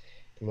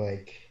 And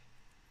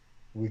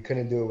we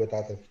couldn't do it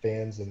without the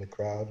fans and the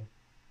crowd.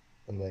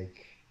 And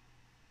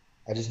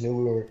I just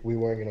knew we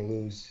weren't gonna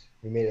lose.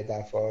 We made it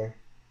that far.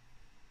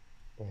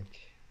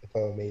 It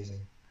felt amazing.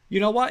 You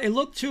know what? It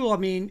looked too. I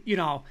mean,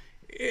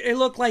 it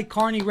looked like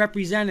Kearney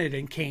represented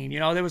in Kane.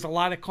 There was a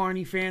lot of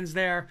Kearney fans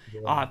there.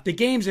 Yeah. The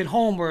games at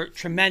home were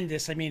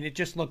tremendous. I mean, it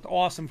just looked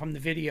awesome from the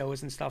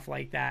videos and stuff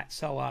like that.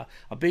 So a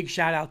big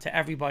shout out to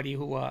everybody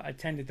who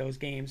attended those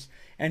games.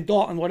 And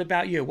Dalton, what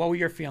about you? What were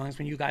your feelings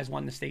when you guys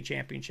won the state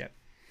championship?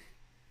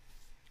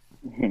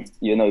 It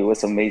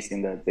was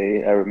amazing that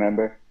day. I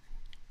remember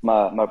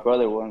my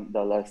brother won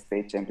the last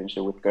state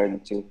championship with Kearney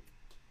too,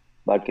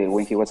 back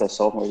when he was a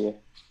sophomore year.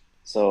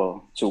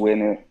 So to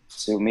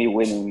me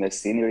winning the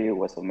senior year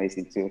was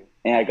amazing too.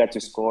 And I got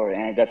to score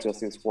and I got to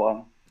assist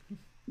one.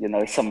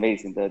 It's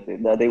amazing.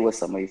 That day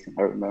was amazing.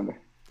 I remember.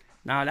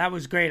 No, that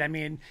was great. I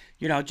mean,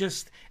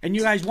 and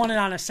you guys won it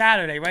on a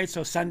Saturday, right?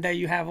 So Sunday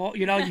you have all,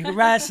 you can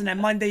rest, and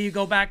then Monday you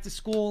go back to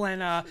school,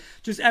 and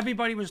just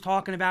everybody was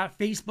talking about it.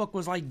 Facebook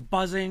was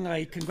buzzing,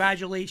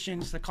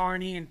 congratulations to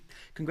Kearney and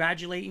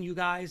congratulating you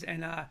guys,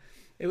 and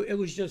it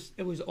was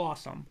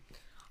awesome.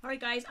 All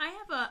right, guys, I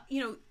have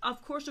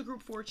of course, a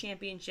Group 4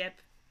 championship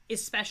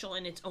is special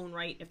in its own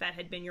right, if that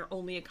had been your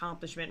only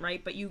accomplishment,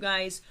 right? But you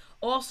guys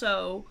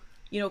also,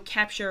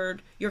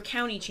 captured your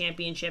county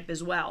championship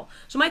as well.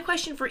 So my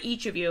question for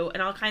each of you,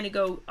 and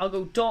I'll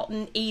go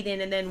Dalton,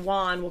 Aiden, and then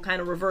Juan, we'll kind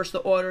of reverse the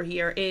order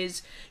here,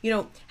 is,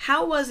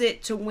 how was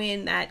it to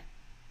win that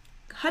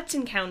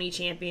Hudson County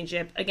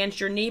Championship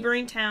against your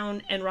neighboring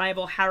town and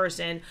rival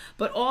Harrison,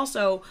 but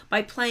also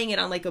by playing it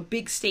on a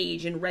big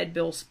stage in Red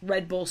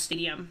Bull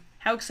Stadium?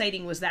 How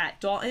exciting was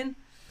that, Dalton?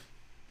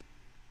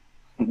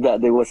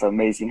 That day was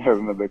amazing. I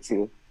remember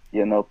too.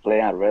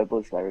 Playing at Red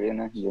Bulls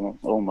Arena.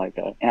 Oh my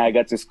God! And I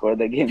got to score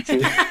the game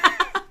too.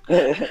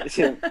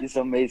 It's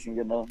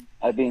amazing.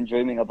 I've been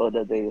dreaming about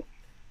that day,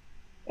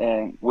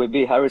 and we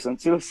beat Harrison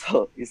too,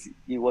 so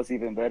it was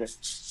even better.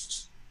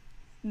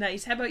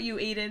 Nice. How about you,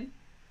 Aiden?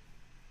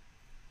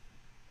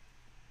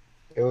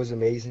 It was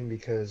amazing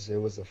because it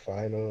was the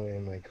final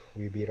and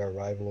we beat our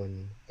rival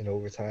in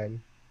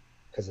overtime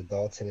because of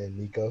Dalton and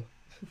Nico.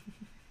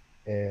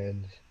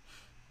 And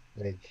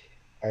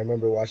I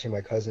remember watching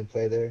my cousin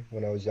play there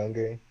when I was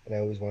younger, and I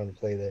always wanted to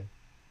play there.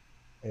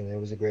 and it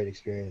was a great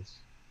experience.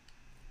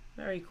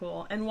 Very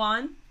cool. And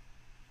Juan?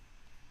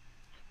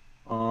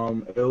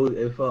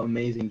 It felt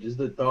amazing. Just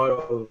the thought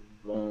of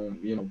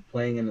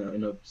playing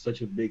in a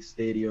such a big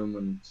stadium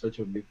and such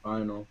a big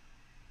final.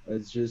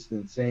 It's just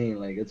insane.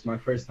 Like, it's my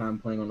first time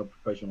playing on a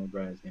professional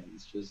grass game.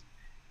 It's just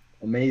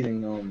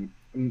amazing.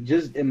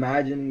 Just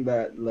imagining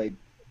that, like,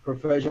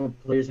 professional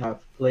players have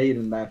played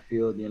in that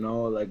field,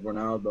 like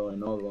Ronaldo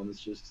and all of them. It's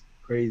just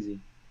crazy.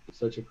 It's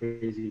such a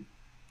crazy.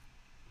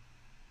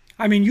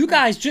 I mean, you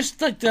guys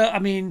just like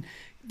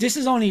this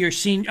is only your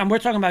senior, and we're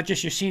talking about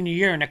just your senior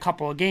year and a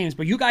couple of games,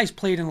 but you guys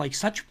played in like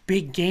such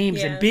big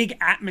games and big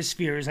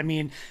atmospheres. I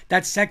mean,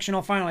 that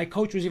sectional final, like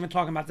Coach was even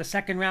talking about the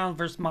second round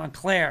versus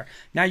Montclair.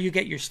 Now you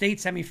get your state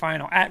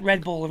semifinal at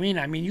Red Bull Arena.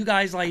 I mean, you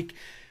guys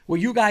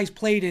you guys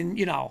played in,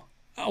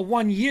 a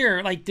 1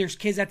 year, like there's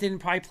kids that didn't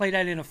probably play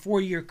that in a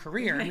 4-year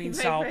career. I mean,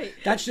 right.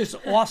 That's just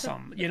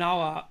awesome,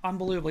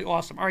 unbelievably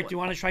awesome. All right, do you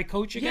want to try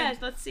Coach again?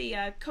 Yes, let's see.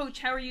 Coach,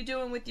 how are you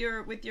doing with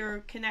your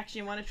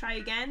connection? Want to try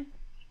again?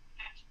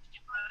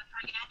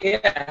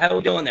 Yeah, how are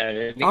we doing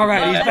there? All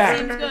right, he's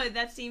back.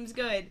 That seems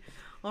good.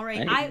 All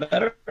right.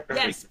 Better?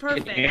 Yes,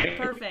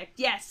 perfect.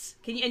 Yes.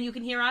 You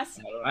can hear us?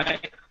 All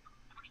right.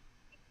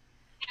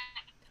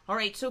 All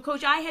right, so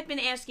Coach, I had been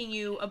asking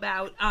you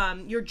about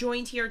you're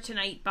joined here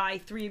tonight by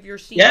 3 of your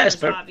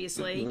seniors,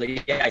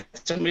 obviously. Yeah,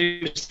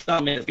 somebody was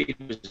telling me the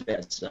was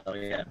dead, so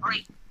yeah.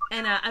 Right.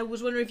 And I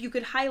was wondering if you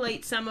could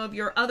highlight some of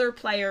your other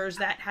players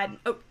that had,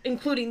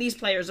 including these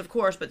players, of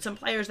course, but some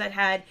players that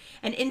had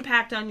an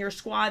impact on your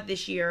squad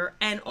this year,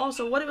 and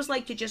also what it was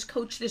like to just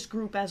coach this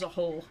group as a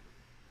whole.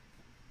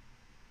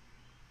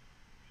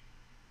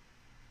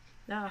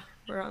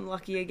 We're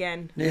unlucky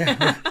again.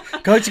 Yeah,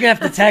 Coach, you're going to have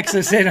to text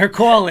us in or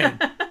call in.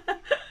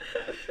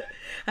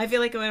 I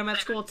feel like when I'm at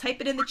school, type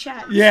it in the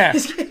chat. Yeah,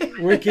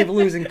 we keep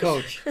losing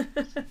Coach.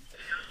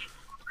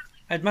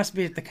 It must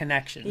be at the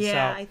connection.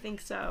 Yeah, so.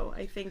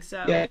 I think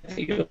so. Yeah,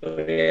 you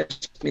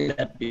asked me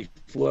that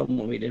before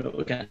when we did it.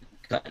 We're kind of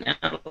cutting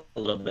out a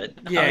little bit.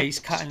 Yeah, he's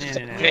cutting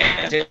in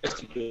and out.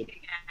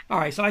 All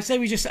right, so I say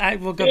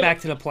we'll go back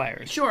to the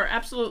players. Sure,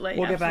 absolutely.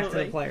 We'll get back to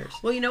the players.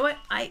 Well, you know what?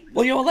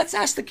 Let's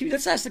ask the community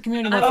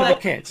for the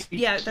kids.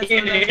 Yeah, that's what I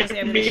was going to say.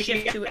 I'm going to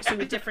shift to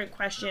a different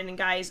question, and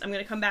guys, I'm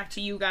going to come back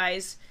to you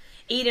guys.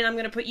 Aiden, I'm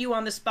going to put you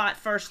on the spot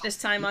first this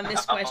time on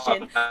this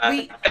question.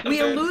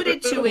 We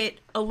alluded to it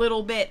a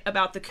little bit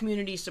about the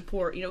community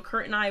support.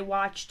 Kurt and I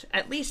watched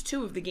at least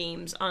 2 of the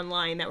games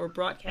online that were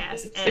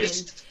broadcast,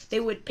 and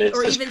they would,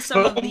 or even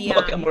some of the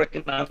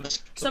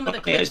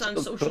clips on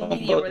social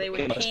media where they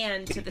would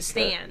pan to the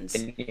stands,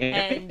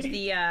 and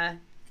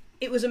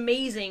it was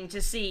amazing to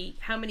see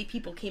how many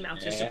people came out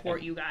to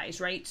support you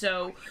guys, right?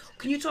 So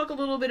can you talk a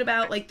little bit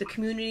about like the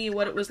community,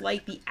 what it was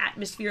like, the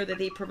atmosphere that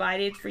they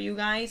provided for you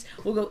guys?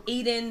 We'll go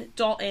Aiden,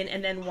 Dalton,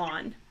 and then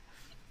Juan.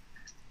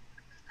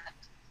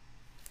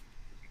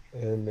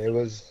 It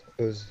was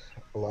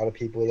a lot of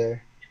people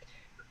there.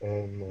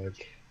 It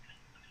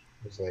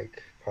was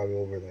like probably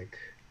over like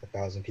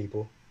 1,000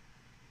 people.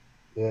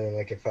 And then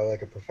it felt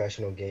like a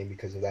professional game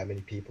because of that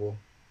many people.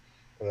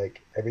 And,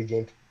 every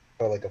game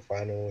felt like a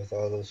final with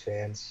all those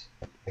fans.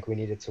 We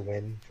needed to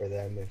win for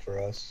them and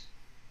for us.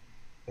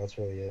 That's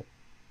really it.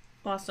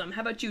 Awesome.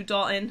 How about you,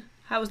 Dalton?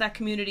 How was that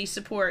community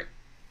support?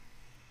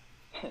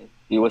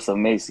 It was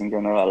amazing. A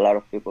lot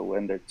of people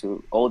went there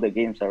to all the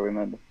games, I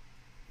remember.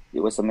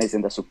 It was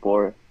amazing, the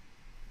support.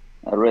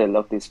 I really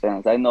love these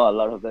fans. I know a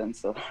lot of them,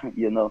 so,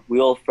 we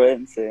all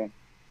friends. And,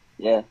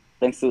 yeah,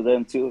 thanks to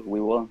them, too,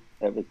 we won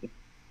everything.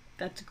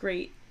 That's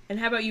great. And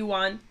how about you,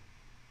 Juan?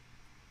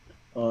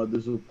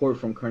 The support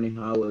from Kearney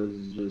High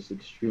was just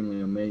extremely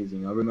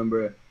amazing. I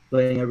remember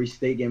playing every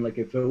state game. If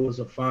it was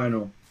a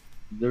final,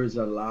 there's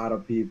a lot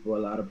of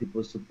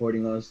people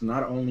supporting us,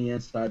 not only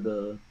inside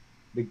the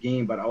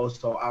game, but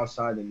also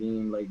outside the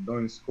game.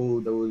 During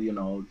school, they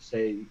would,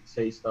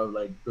 say stuff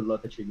like "good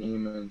luck at your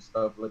game" and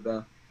stuff like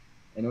that.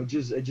 And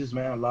it just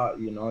meant a lot.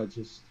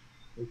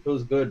 It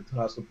feels good to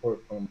have support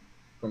from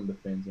the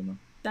fans.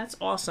 That's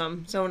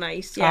awesome. So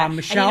nice. Yeah.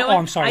 Michelle,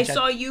 I'm sorry. I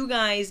saw you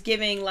guys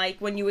giving,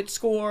 when you would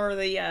score,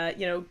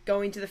 the,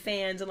 going to the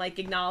fans and,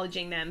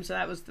 acknowledging them. So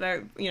that was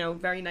very,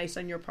 very nice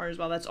on your part as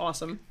well. That's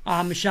awesome.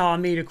 Michelle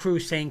Almeida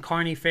Cruz saying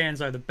Kearney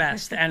fans are the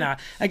best. And,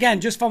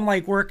 again, just from,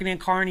 working in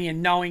Kearney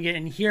and knowing it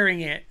and hearing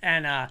it.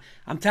 And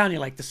I'm telling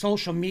you, the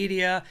social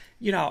media,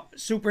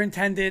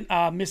 Superintendent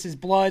Mrs.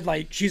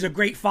 Blood, she's a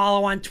great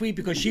follow on tweet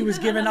because she was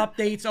giving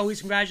updates,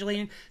 always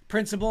congratulating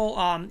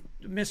Principal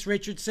Miss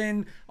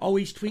Richardson,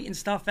 always tweeting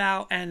stuff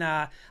out. And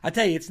I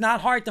tell you, it's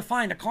not hard to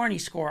find a Kearney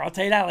score. I'll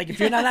tell you that. If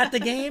you're not at the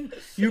game,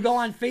 you go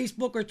on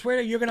Facebook or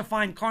Twitter, you're going to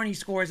find Kearney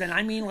scores. And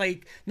I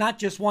mean, not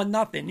just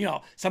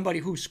 1-0, somebody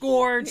who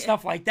scored,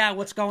 stuff like that,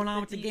 what's going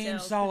on with the game.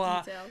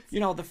 So,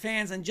 the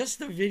fans and just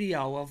the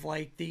video of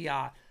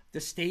the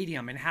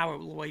stadium and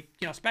how it,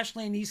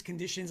 especially in these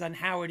conditions, on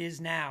how it is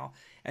now.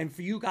 And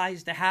for you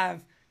guys to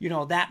have you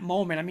know, that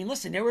moment. I mean,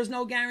 listen, there was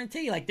no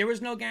guarantee. Like, there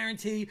was no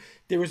guarantee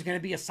there was going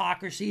to be a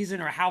soccer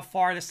season or how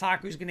far the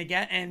soccer is going to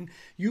get. And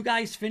you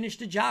guys finished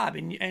the job.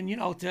 And you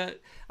know,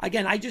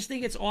 again, I just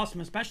think it's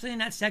awesome, especially in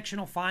that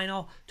sectional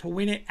final, to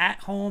win it at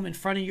home in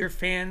front of your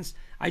fans.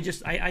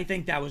 I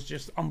think that was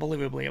just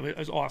unbelievably, it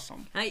was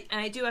awesome.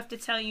 I do have to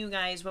tell you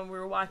guys, when we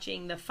were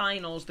watching the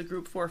finals, the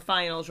Group 4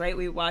 finals, right?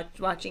 We were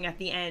watching at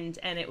the end,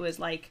 and it was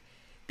like,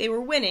 they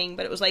were winning,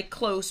 but it was like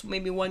close,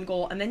 maybe one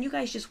goal. And then you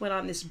guys just went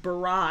on this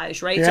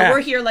barrage, right? Yeah. So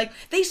we're here like,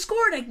 they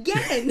scored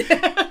again.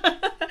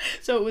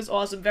 So it was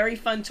awesome. Very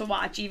fun to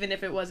watch, even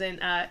if it wasn't,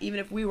 even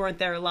if we weren't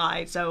there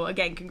live. So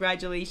again,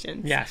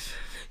 congratulations. Yes.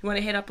 You want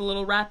to hit up a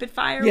little rapid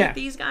fire with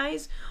these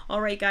guys?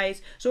 All right,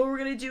 guys. So what we're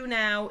going to do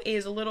now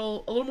is a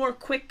little more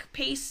quick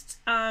paced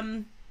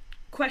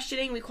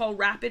questioning we call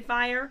rapid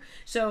fire.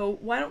 So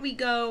why don't we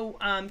go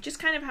just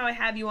kind of how I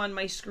have you on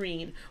my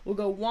screen. We'll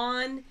go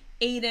Juan,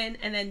 Aiden,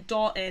 and then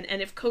Dalton,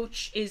 and if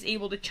Coach is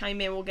able to chime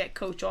in, we'll get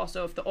Coach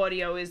also if the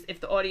audio is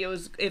good.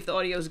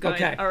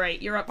 Okay. All right,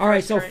 you're up. All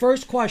right, so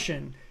first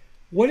question.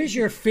 What is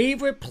your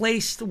favorite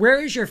place, where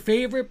is your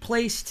favorite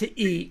place to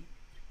eat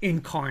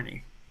in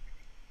Kearney?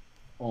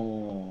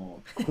 Oh,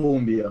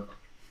 Colombia.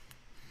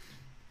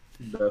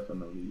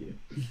 Definitely,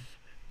 yeah.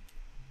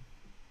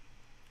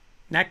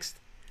 Next.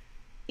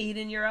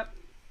 Aiden, you're up.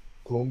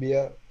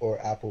 Columbia or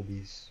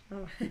Applebee's.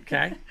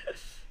 Okay.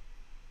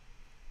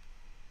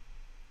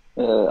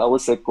 I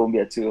would say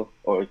Colombia too,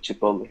 or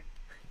Chipotle.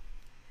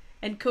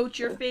 And Coach,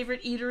 your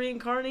favorite eatery in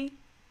Kearney?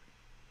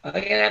 I'm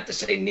going to have to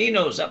say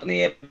Nino's up in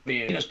the air.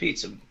 Nino's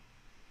Pizza.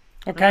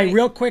 Okay, Right.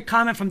 real quick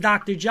comment from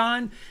Dr.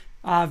 John.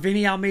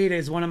 Vinny Almeida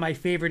is one of my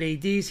favorite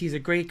ADs. He's a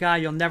great guy.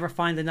 You'll never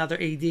find another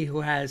AD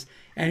who has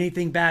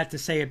anything bad to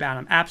say about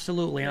him.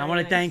 Absolutely. And I Very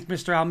want to nice. thank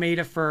Mr.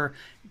 Almeida for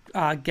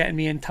getting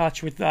me in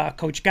touch with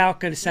Coach Gauka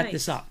to set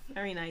this up.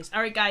 Very nice.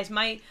 All right, guys,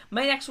 my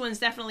next one's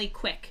definitely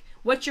quick.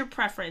 What's your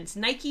preference,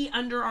 Nike,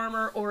 Under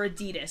Armour, or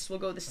Adidas? We'll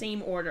go the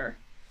same order.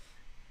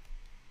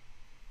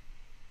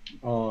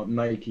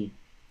 Nike.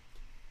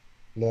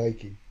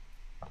 Nike.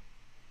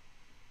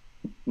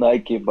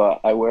 Nike,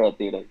 but I wear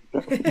Adidas.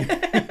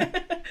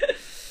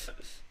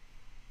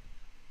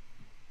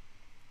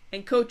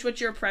 And Coach, what's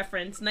your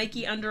preference,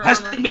 Nike, Under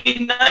Has Armour? to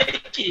be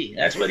Nike.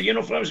 That's where the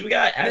uniforms we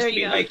got. Has There to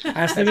be you go. Nike.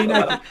 Has to be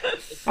Nike.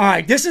 All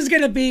right, this is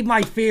going to be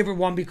my favorite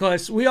one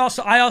because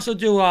I also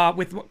do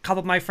with a couple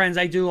of my friends,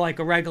 I do like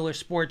a regular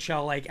sports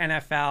show like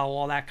NFL,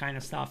 all that kind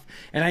of stuff.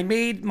 And I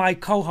made my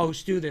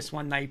co-host do this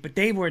one night, but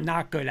they were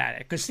not good at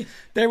it because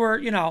they were,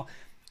 you know,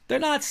 they're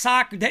not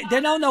soccer. They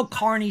don't know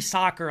Kearney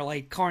soccer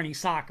like Kearney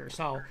soccer.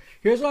 So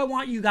here's what I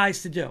want you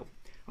guys to do.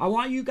 I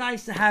want you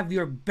guys to have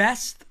your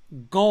best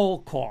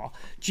goal call.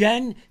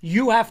 Jen,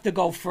 you have to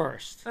go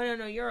first. Oh,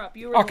 no, you're up.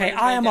 You were the Okay, one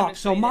who I am up.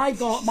 So demonstrated. my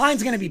goal,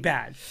 mine's going to be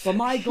bad. But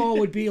my goal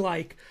would be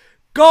like,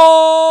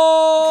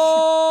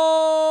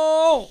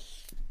 goal!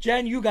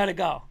 Jen, you got to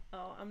go.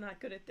 Oh, I'm not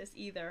good at this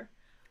either.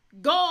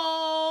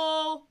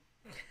 Goal!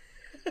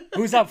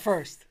 Who's up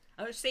first?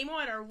 Same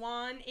order.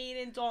 Juan,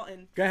 Aiden,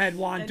 Dalton. Go ahead,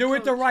 Juan. And Do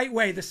it the Coach. right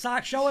way.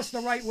 Show us the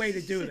right way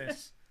to do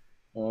this.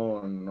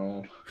 Oh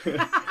no.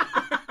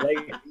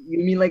 Like, you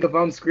mean like if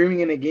I'm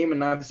screaming in a game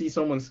and I see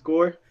someone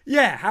score?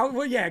 Yeah,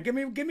 well, yeah, give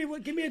me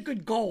a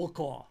good goal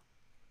call.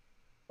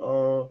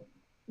 Goal.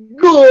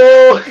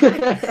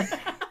 I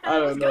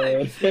don't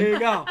know. There you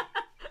go.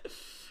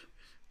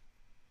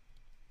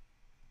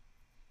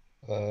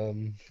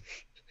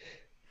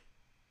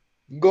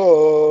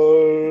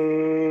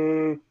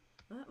 Goal.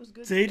 Well, that was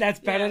good. See, that's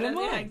better than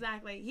Yeah, mine.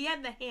 exactly. He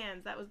had the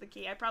hands. That was the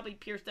key. I probably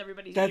pierced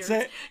everybody's That's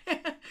ears.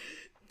 it.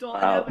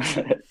 Dalton, Wow. how about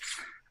you?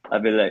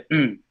 I'd be like,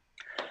 goal!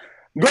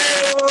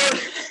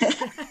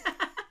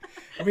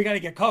 We got to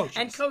get Coach.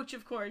 And Coach,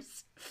 of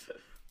course.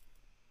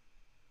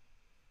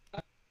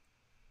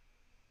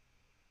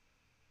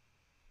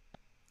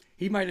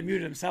 He might have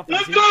muted himself.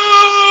 Let's Coach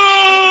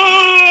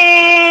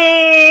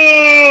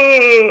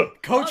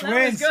Oh, that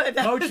wins. was good.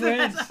 Coach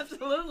wins.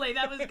 Absolutely.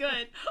 That was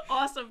good.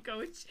 Awesome,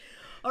 Coach.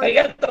 All I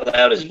right. got the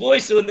loudest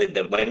voice when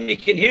you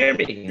can hear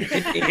me.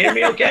 Can you hear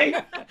me okay?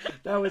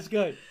 That was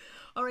good.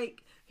 All right.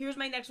 Here's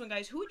my next one,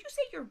 guys. Who would you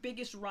say your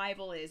biggest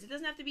rival is? It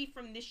doesn't have to be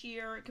from this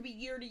year. It could be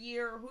year to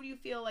year. Who do you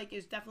feel like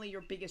is definitely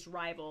your biggest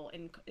rival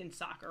in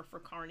soccer for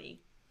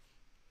Kearney?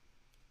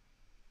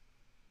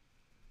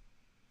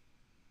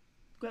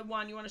 Go ahead,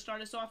 Juan. You want to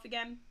start us off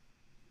again?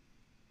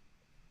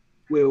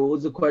 Wait, what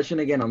was the question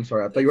again? I'm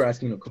sorry. I thought you were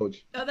asking the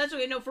coach. Oh, that's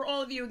okay. No, for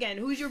all of you again.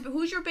 Who's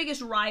your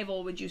biggest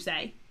rival? Would you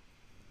say?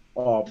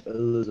 Oh,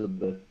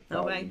 Elizabeth.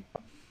 Okay.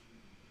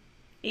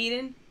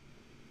 Aiden,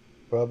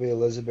 Probably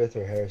Elizabeth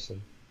or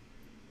Harrison.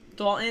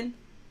 Dalton,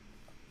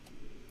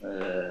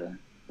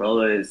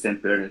 Probably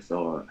St. Peter's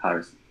or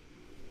Harrison.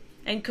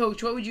 and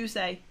Coach. What would you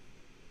say?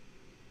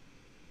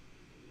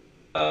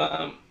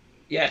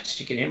 Yes,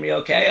 you can hear me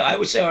okay. I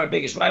would say our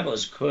biggest rival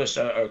is, of course,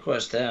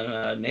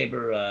 our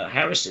neighbor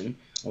Harrison.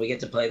 We get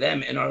to play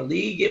them. In our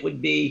league, it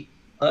would be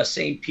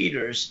St.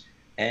 Peter's.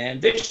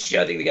 And this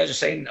year, I think the guys are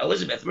saying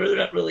Elizabeth. We're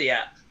not really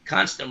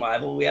constant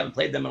rival. We haven't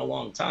played them in a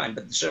long time,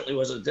 but it certainly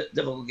was a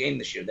difficult game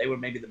this year. They were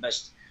maybe the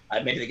best.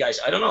 Maybe the guys,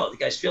 I don't know, the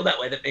guys feel that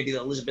way, that maybe the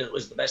Elizabeth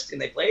was the best team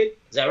they played.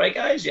 Is that right,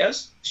 guys?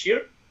 Yes? This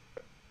year?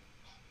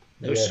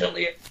 They were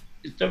certainly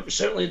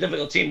a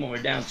difficult team when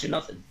we're down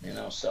 2-0, you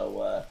know,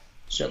 so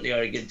certainly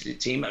are a good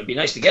team. It would be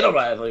nice to get a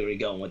rivalry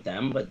going with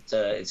them, but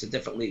it's a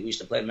different league. We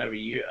used to play them every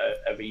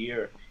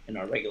year in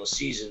our regular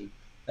season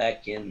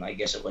back in, I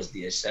guess it was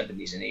the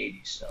 70s and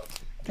 80s. So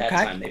at that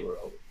time they were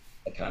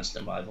a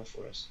constant rival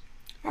for us.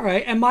 All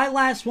right, and my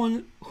last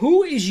one,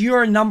 who is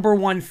your number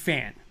one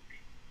fan?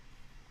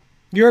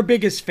 Your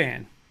biggest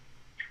fan?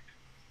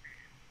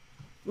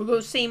 We'll go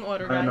same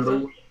order, guys.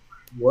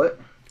 What?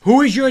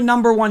 Who is your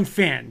number one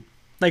fan?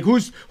 Like,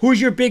 who's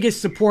your biggest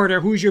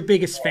supporter? Who's your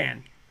biggest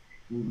fan?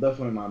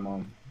 Definitely my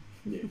mom.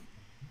 Yeah.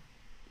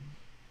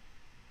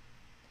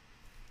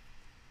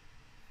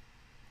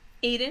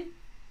 Aiden?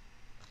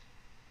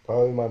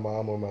 Probably my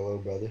mom or my little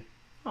brother.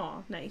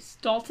 Oh, nice.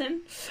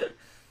 Dalton?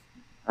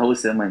 I would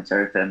say my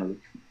entire family.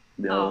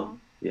 They're all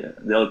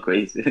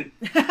crazy.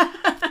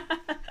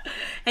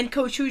 And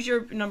Coach, who's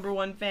your number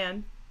one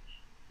fan?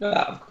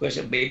 Of course,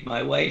 it'd be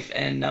my wife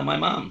and my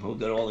mom, who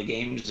go to all the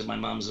games, and my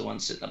mom's the one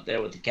sitting up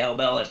there with the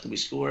cowbell after we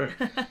score.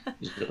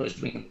 She's always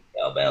drinking the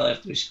cowbell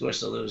after we score,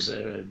 so those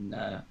are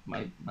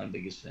my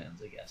biggest fans,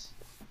 I guess.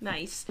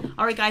 Nice.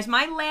 All right, guys,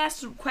 my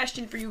last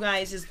question for you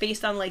guys is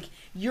based on, like,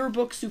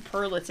 yearbook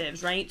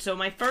superlatives, right? So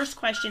my first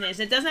question is,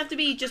 it doesn't have to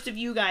be just of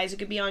you guys. It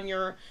could be on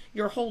your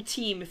whole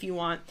team if you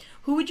want.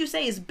 Who would you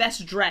say is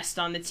best dressed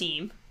on the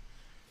team?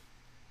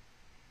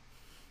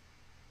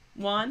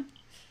 Juan?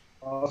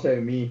 I'll say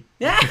me.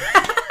 Yeah.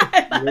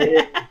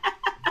 Me.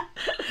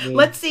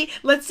 Let's see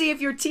if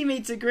your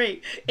teammates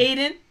agree.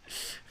 Aiden?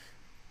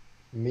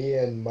 Me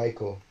and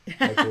Michael.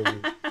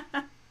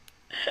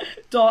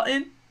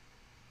 Dalton?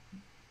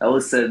 I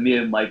would say me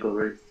and Michael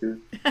Riggs too.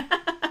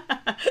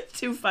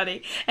 Too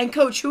funny. And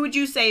Coach, who would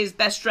you say is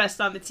best dressed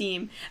on the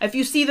team? If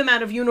you see them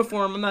out of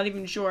uniform, I'm not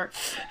even sure.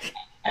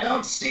 I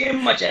don't see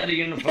him much out of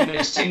uniform.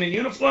 I see him in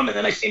uniform, and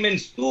then I see him in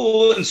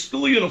school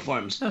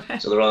uniforms. Okay.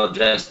 So they're all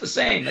dressed the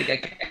same. Like I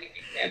can't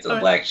answer the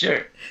black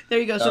shirt. There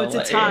you go. So it's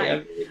a tie.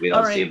 Yeah, we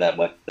don't see that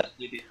much.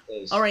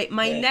 All right.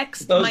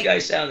 Those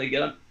guys sound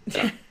good.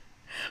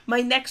 My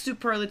next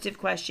superlative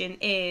question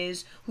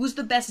is, who's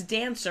the best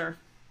dancer?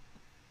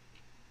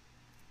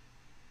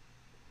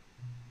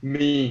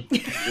 Me,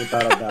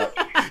 without a doubt.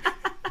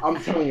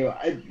 I'm telling you.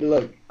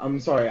 Look, I'm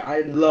sorry. I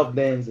love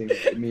dancing.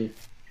 Me.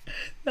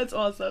 That's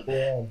awesome.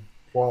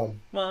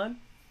 Juan.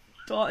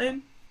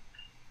 Dalton?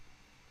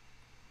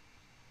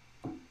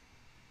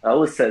 I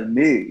would say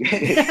me.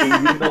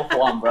 You know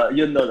Juan, bro.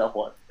 You know that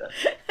Juan.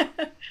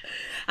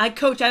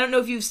 Coach, I don't know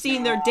if you've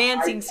seen their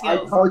dancing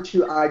skills.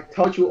 I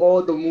taught you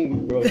all the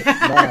moves, bro.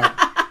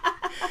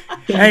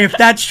 Hey, if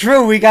that's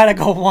true, we gotta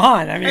go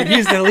Juan. I mean,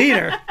 he's the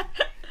leader.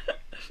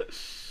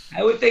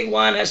 I would think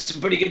Juan has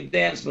some pretty good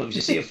dance moves.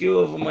 You see a few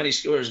of them when he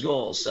scores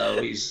goals.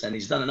 So he's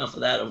done enough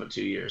of that over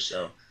 2 years.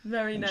 So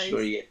very nice. I'm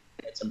sure he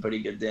had some pretty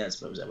good dance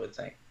moves, I would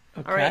think.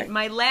 Okay. All right,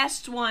 my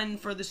last one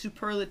for the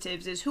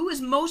superlatives is, who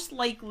is most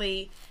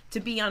likely to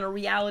be on a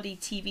reality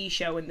TV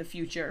show in the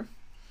future?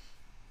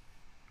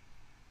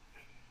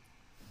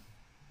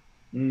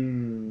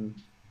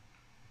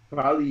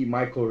 Probably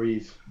Michael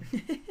Reese.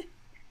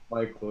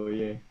 Michael,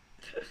 yeah.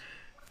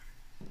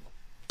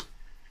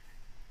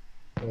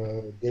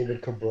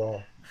 David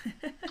Cabral.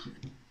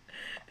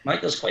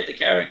 Michael's quite the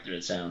character,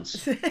 it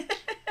sounds.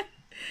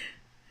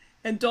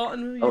 And Dalton,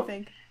 who do you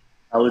think?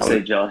 I would say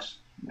Josh,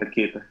 the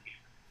keeper.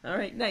 All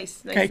right,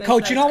 nice. Okay,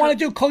 Coach, you know what I want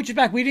to do? Coach is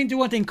back. We didn't do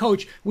one thing,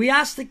 Coach. We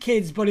asked the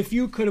kids, but if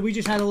you could, we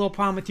just had a little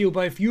problem with you,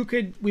 but if you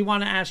could, we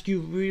want to ask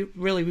you,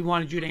 we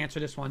wanted you to answer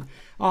this one.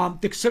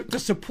 The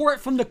support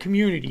from the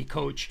community,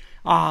 Coach,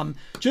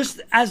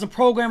 just as a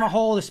program a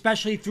whole,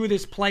 especially through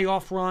this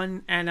playoff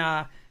run,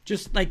 and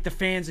just like the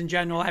fans in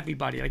general,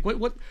 everybody. Like,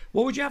 what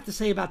would you have to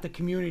say about the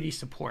community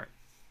support?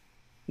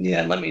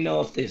 Yeah, let me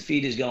know if the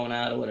feed is going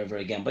out or whatever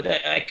again. But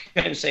I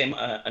couldn't say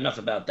enough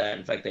about that.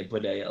 In fact, they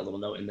put a little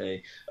note in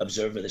the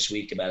Observer this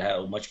week about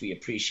how much we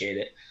appreciate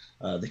it.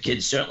 The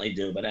kids certainly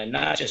do, but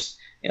not just,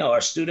 our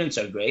students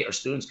are great. Our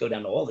students go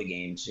down to all the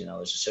games.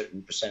 There's a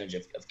certain percentage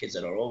of kids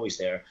that are always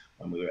there.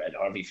 When we were at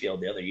Harvey Field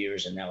the other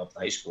years and now at the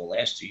high school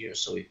last 2 years.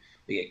 So we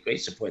get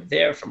great support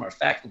there from our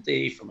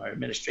faculty, from our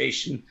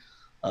administration,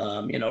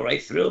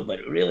 right through. But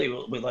really,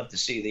 we'd love to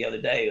see the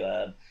other day,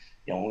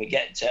 when we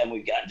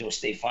got into a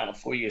state final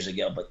 4 years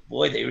ago, but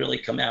boy, they really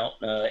come out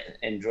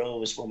in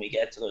droves when we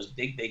get to those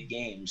big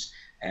games.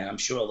 And I'm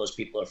sure all those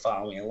people are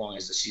following along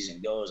as the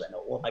season goes. I know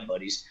all my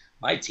buddies,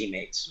 my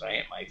teammates,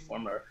 right, my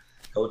former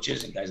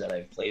coaches and guys that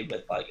I've played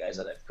with, guys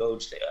that I've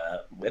coached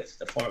with,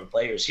 the former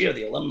players here,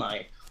 the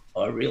alumni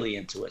are really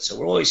into it. So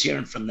we're always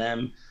hearing from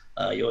them.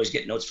 You always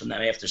get notes from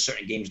them after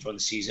certain games during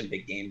the season,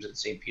 big games at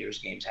St. Peter's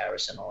games,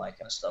 Harrison, all that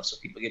kind of stuff. So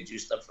people get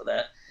juiced up for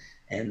that.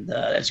 And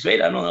that's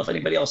great. I don't know if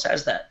anybody else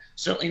has that.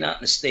 Certainly not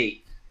in the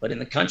state, but in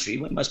the country,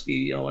 we must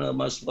be one of the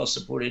most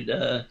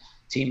well-supported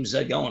teams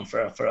going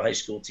for a high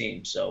school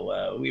team.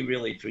 So we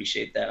really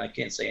appreciate that. I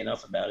can't say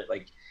enough about it.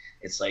 Like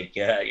it's like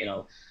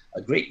a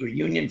great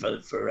reunion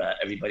for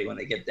everybody when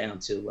they get down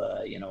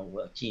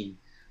to Keene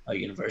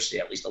University.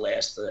 At least the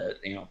last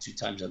 2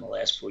 times in the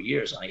last 4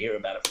 years, and I hear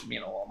about it from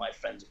all my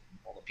friends,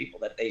 all the people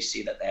that they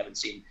see that they haven't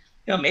seen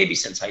maybe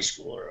since high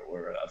school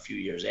or a few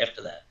years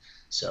after that.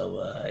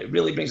 So it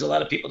really brings a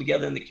lot of people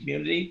together in the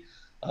community.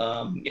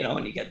 And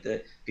you get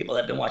the people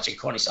that have been watching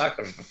Kearney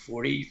soccer for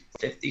 40,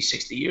 50,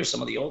 60 years,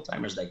 some of the old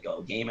timers that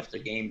go game after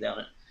game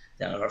down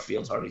at our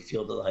fields, Harvey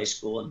Field of the high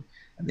school, and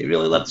they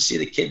really love to see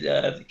the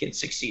kids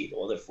succeed.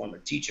 All their former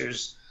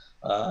teachers,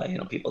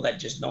 people that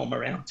just know them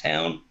around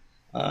town.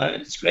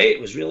 It's great.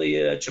 It was really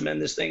a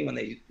tremendous thing when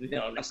they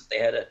announced that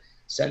they had to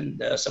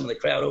send some of the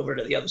crowd over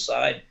to the other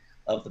side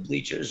of the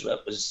bleachers.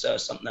 That was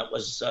something that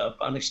was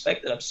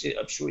unexpected.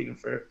 I'm sure even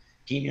for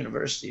Keene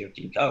University or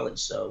Keene College.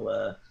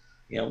 So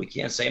we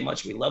can't say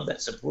much. We love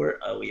that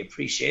support. We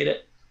appreciate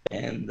it,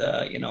 and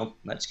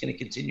that's going to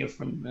continue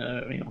from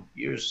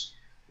years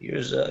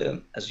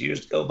as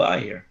years go by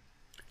here.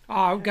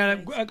 I got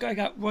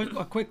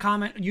a quick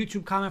comment,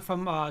 YouTube comment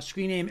from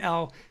screen name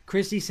L.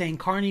 Christy saying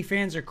Kearney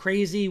fans are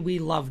crazy. We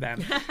love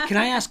them. Can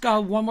I ask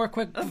one more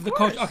quick?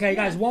 Coach. Okay,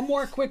 guys, one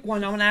more quick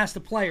one. I'm gonna ask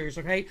the players.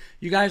 Okay,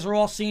 you guys are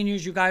all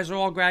seniors. You guys are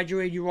all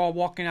graduated. You're all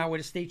walking out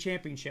with a state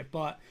championship.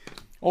 But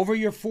over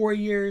your 4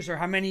 years or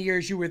how many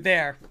years you were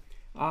there,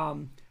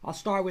 I'll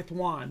start with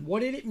Juan. What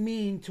did it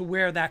mean to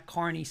wear that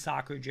Kearney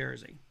soccer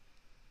jersey?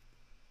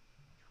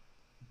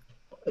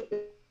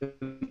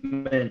 It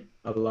meant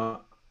a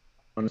lot.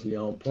 Honestly,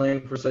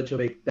 playing for such a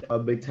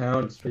big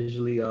town,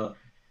 especially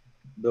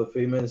the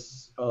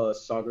famous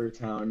soccer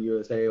town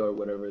USA or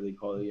whatever they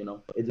call it,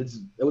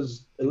 it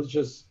was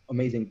just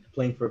amazing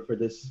playing for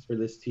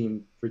this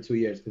team for 2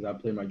 years, because I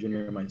played my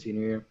junior and my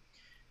senior year.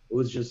 It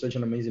was just such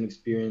an amazing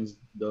experience.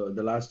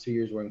 The last 2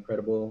 years were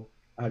incredible.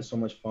 I had so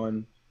much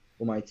fun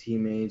with my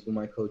teammates, with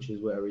my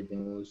coaches, with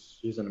everything. It was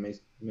just an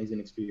amazing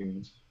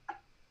experience.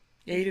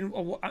 Aiden,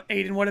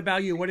 what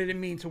about you? What did it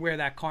mean to wear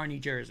that Kearney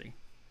jersey?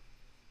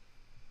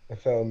 I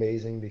felt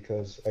amazing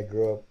because I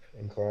grew up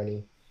in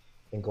Kearney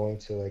and going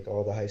to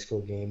all the high school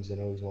games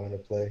and always wanted to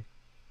play.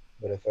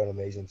 But it felt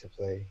amazing to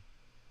play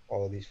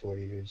all of these 4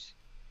 years.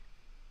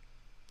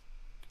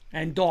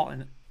 And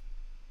Dalton?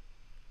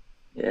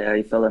 Yeah,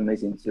 it felt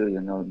amazing too.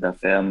 The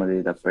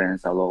family, the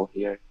friends are all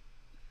here.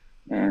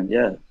 And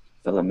yeah, it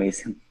felt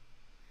amazing.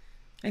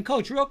 And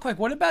Coach, real quick,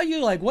 what about you?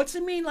 What's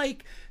it mean?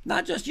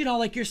 Not just,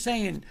 like you're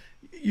saying,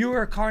 you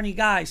were a Kearney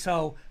guy.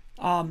 So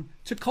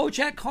to coach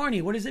at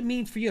Kearney, what does it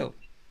mean for you?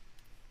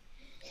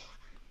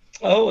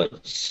 Oh,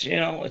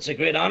 it's a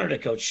great honor to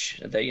coach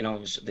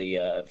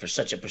for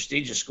such a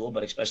prestigious school,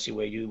 but especially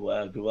where you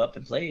grew up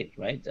and played,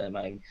 right?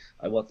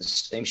 I walked the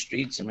same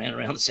streets and ran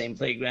around the same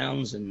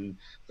playgrounds and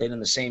played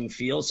in the same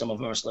fields. Some of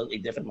them are slightly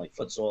different, like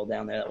futsal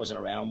down there. That wasn't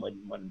around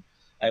when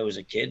I was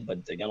a kid,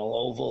 but the Gunnell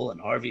Oval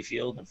and Harvey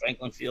Field and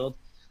Franklin Field,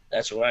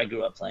 that's where I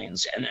grew up playing.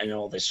 And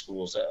all the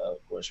schools,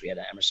 of course, we had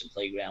an Emerson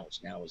Playground,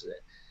 which now is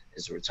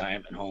a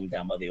retirement home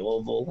down by the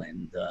Oval,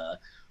 and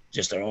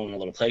just our own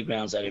little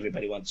playgrounds that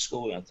everybody went to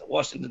school. We went to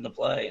Washington to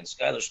play, and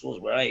Schuyler Schools,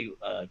 where I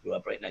grew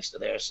up, right next to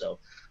there. So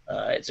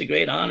it's a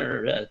great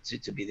honor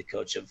to be the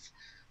coach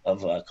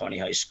of Kearney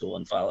High School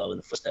and follow in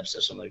the footsteps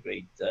of some of the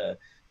great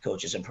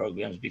coaches and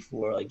programs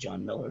before, like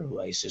John Miller,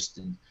 who I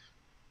assisted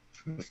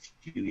for a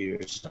few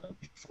years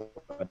before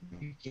I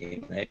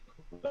became head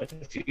coach,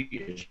 a few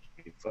years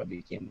before I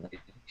became head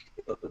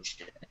coach,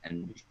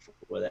 and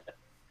before that,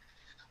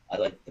 I'd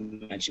like to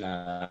mention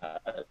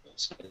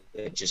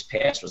that just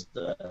passed was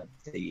the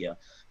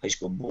high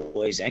school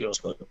boys and girls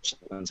coach.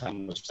 One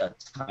time was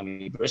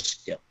Tommy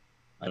Briscoe.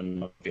 I don't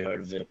know if you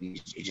heard of it. He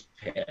just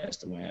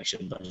passed, and we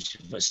actually a bunch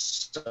of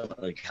some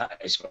of the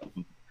guys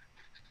from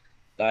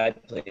I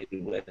played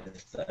with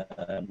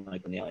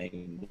Michael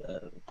Nealing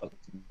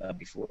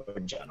before,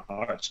 John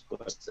Hart's, of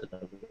course, that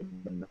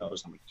everyone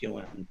knows,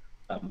 McEwen,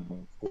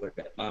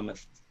 at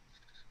Monmouth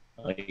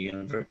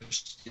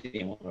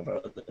University, and one of our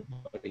other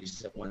buddies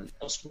that went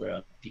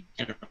elsewhere, Pete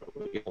Kenner,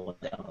 we all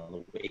went down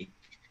all the way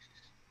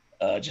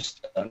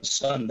just on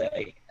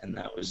Sunday, and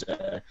that was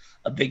a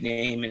big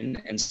name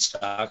in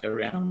soccer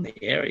around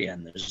the area,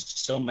 and there's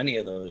so many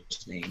of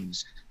those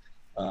names.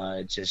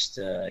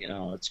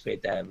 It's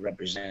great to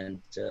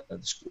represent the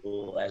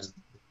school as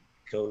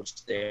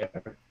coach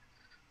there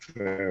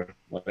for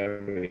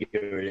whatever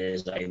year it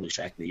is. I lose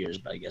track of the years,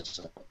 but I guess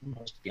I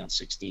must be on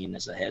 16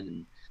 as a head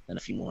and then a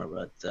few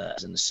more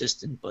as an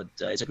assistant. But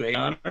it's a great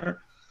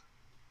honor.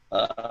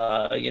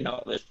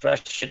 There's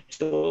pressure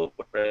to it.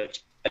 We're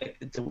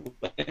expected to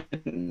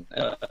win.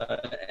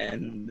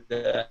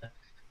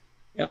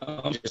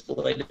 I'm just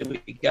delighted that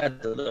we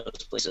got to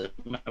those places. I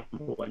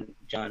remember when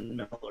John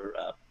Miller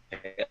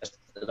passed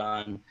it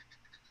on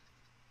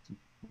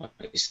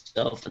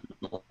myself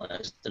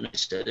and I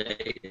said,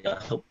 hey, I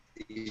hope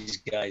these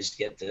guys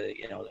get to,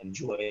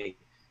 enjoy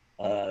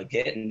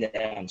getting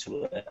down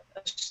to a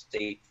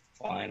state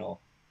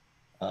final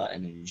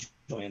and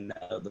enjoying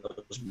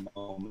those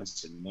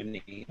moments and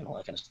winning and all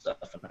that kind of stuff.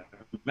 And I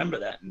remember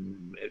that,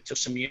 and it took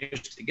some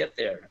years to get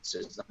there.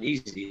 It's not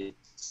easy.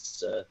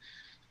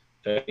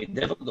 very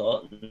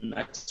difficult, and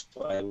that's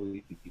why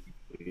we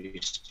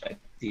respect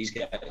these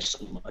guys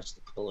so much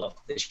to pull it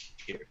off this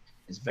year.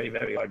 It's very,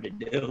 very hard to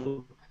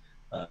do.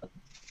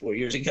 4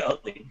 years ago,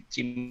 the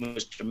team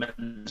was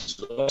tremendous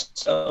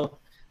also.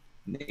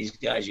 These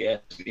guys, you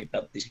have to read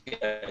about these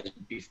guys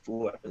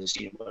before the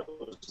season, what it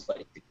was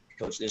like to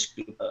coach this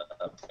group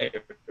of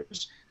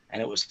players,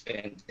 and it was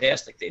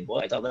fantastic. They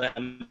bought, I tell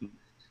them,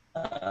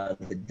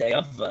 the day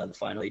of the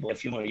final, they bought a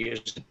few more years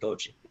to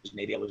coach.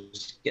 Maybe I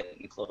was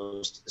getting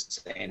close to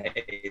saying,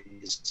 hey,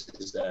 this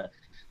is,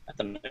 I've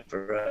done it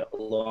for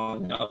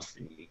long enough,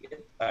 and you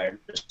get tired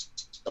of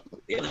some of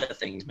the other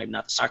things, maybe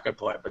not the soccer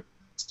part, but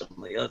some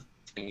of the other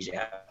things you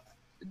have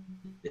to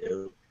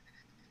do.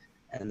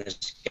 And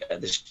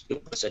this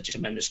group was such a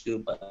tremendous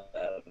group,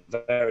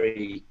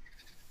 very,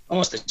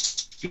 almost a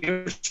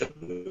spiritual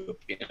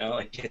group, you know,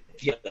 like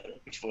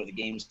before the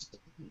games,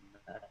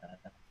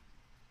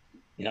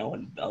 you know,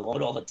 and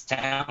load all the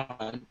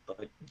talent,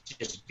 but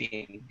just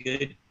being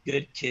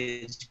good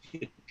kids,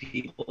 good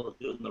people,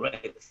 doing the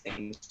right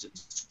things to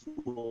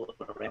school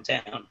around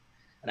town.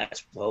 And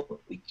that's what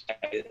we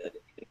carry,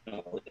 you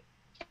know,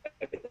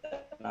 carry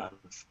that on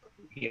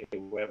from here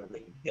wherever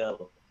they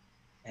go.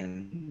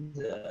 And,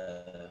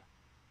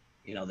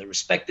 you know, they're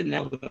respected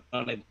now. We're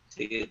going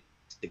to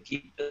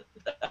keep it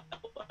that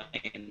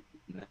way.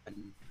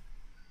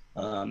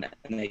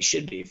 And they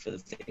should be for the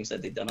things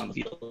that they've done on the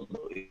field.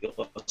 We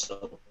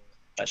also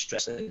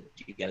stress that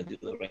you got to do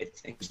the right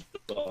things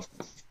off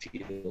the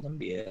field and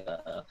be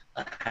a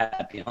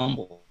happy,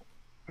 humble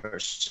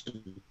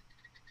person,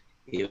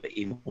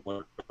 even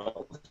with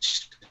all the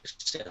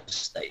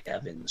success that you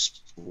have in the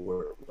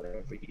sport,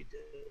 whatever you do.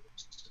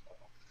 So,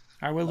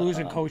 All right, we're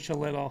losing Coach a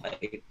little.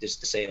 Just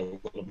to say a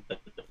little bit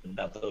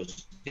about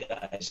those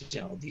guys, you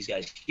know, these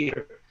guys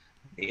here,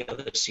 the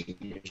other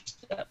seniors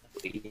that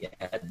we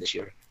had this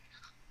year,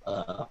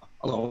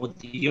 along with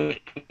the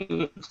unit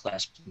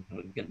class,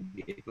 we're going to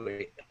be a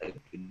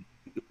good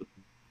group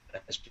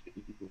as we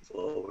move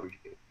forward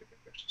here.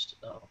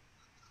 So,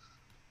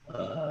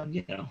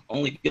 you know,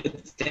 only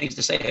good things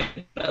to say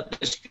about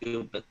this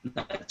group, but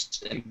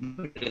that's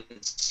anybody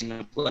that's seen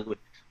them play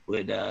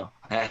would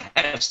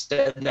have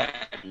said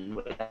that and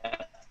would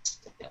have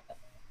said that.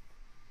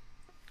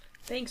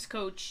 Thanks,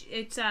 Coach.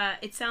 It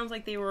sounds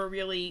like they were a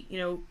really, you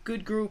know,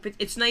 good group.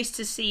 It's nice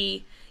to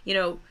see, you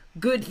know,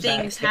 good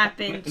things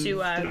happen to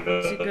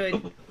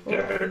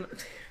good.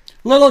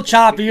 Little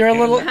choppy. You're a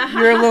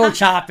little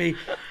choppy.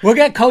 We'll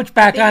get Coach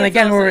back on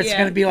again, where it's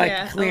going to be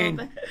like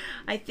clean.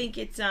 I think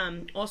it's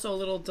also a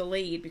little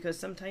delayed because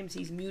sometimes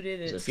he's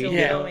muted and it's still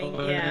Yeah. going.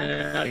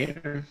 Yeah.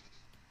 Here.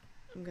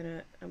 I'm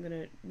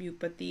gonna mute,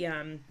 but the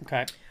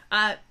Okay.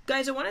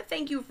 guys, I want to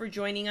thank you for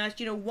joining us.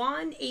 You know,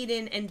 Juan,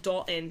 Aiden, and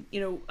Dalton.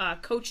 You know,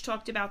 Coach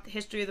talked about the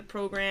history of the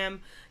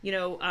program. You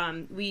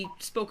know, we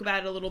spoke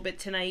about it a little bit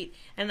tonight,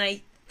 and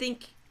I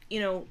think,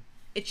 you know,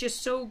 it's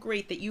just so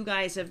great that you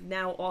guys have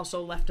now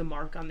also left a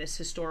mark on this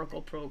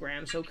historical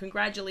program. So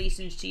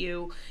congratulations to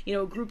you. You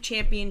know, group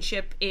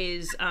championship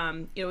is,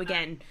 you know,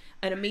 again,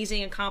 an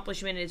amazing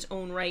accomplishment in its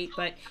own right,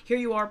 but here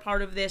you are,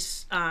 part of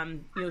this,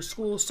 you know,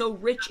 school so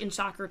rich in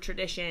soccer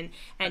tradition,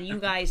 and you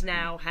guys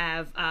now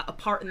have a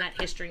part in that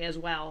history as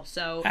well.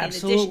 So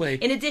absolutely,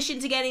 in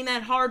addition to getting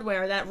that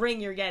hardware, that ring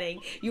you're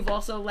getting, you've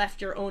also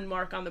left your own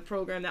mark on the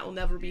program that will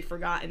never be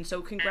forgotten.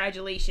 So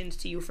congratulations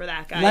to you for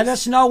that, guys. Let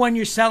us know when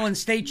you're selling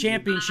state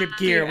championship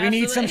gear. Yeah, we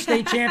need some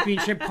absolutely. state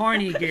championship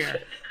Carney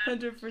gear.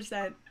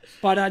 100%.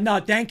 But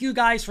no, thank you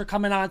guys for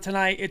coming on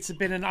tonight. It's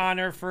been an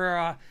honor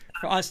for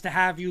us to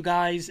have you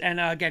guys, and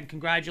again,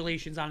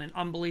 congratulations on an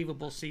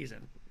unbelievable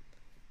season.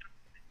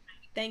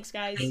 Thanks,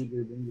 guys. Thank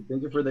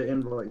you for the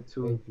invite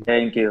too.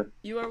 Thank you.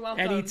 You are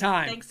welcome.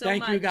 Anytime. Thanks so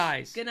Thank much. you,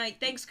 guys. Good night.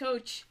 Thanks,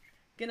 Coach.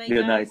 Good night,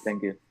 Good guys. night.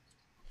 Thank you.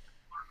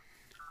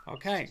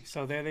 Okay,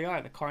 so there they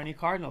are, the Kearney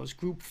Cardinals,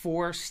 Group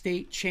 4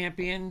 state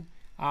champion.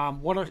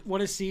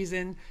 What a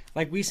season.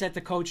 Like we said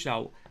to Coach,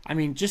 though, I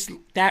mean, just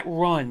that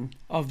run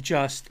of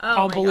just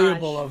Oh,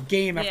 unbelievable, my gosh. of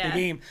game after Yeah.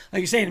 game.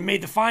 Like you're saying, it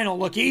made the final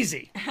look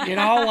easy. You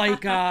know,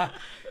 like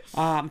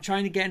I'm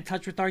trying to get in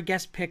touch with our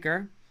guest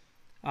picker.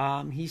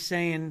 He's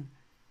saying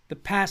the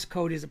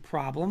passcode is a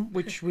problem,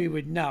 which we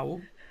would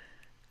know.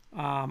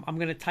 I'm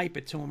going to type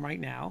it to him right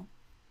now.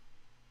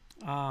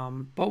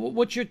 But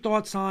what's your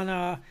thoughts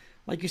on,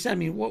 like you said, I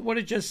mean, what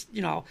are just,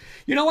 you know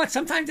what?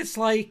 Sometimes it's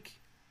like,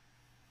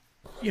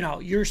 you know,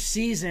 your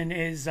season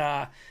is,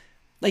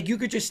 like you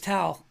could just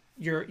tell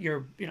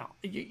you're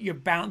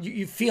bound,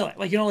 you feel it.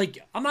 Like, you know, like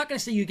I'm not going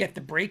to say you get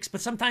the breaks, but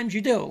sometimes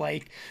you do.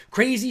 Like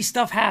crazy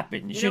stuff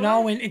happens, you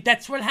know, and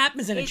that's what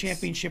happens in a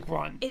championship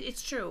run.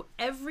 It's true.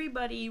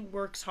 Everybody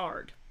works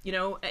hard. You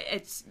know,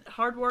 it's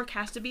hard work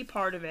has to be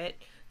part of it.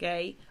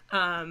 Okay.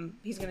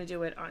 He's going to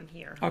do it on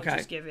here. I'll Okay.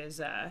 just give his,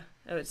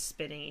 it's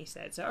spinning, he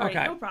said. So, all right,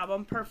 Okay. no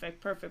problem.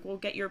 Perfect. We'll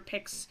get your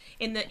picks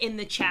in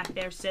the chat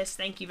there, sis.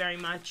 Thank you very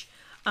much.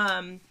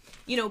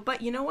 You know,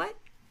 but you know what?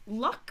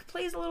 Luck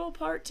plays a little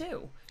part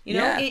too. You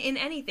know, Yeah. in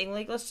anything,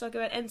 like let's talk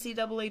about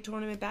NCAA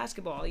tournament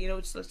basketball. You know,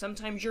 it's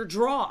sometimes your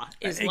draw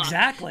is luck.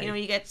 Exactly. You know,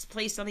 you get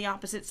placed on the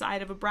opposite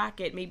side of a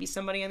bracket. Maybe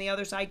somebody on the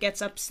other side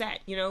gets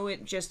upset. You know,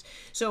 it just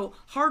so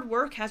hard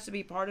work has to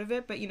be part of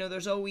it. But you know,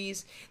 there's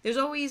always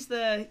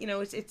the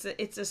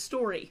it's a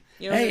story.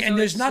 You know, Hey, and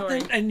always there's a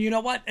nothing, story. and you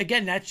know what?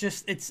 Again, that's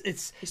just it's.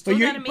 still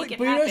gotta make it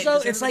but happen, also,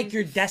 'cause it's like everybody's-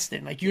 you're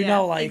destined. Like you Yeah,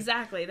 know, like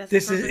exactly. That's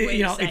this the is perfect way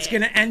you to know say it's it.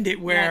 gonna end it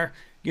where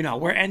you know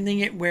we're ending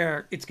it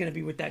where it's gonna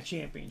be with that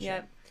championship.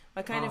 Yep.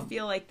 I kind of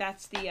feel like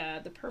that's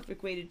the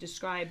perfect way to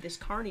describe this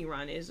Carney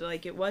run is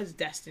like it was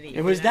destiny.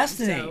 It was for them,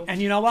 destiny, so,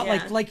 and you know what?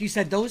 yeah. Like you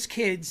said, those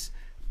kids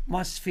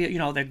must feel you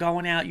know they're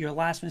going out. Your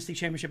last Mystic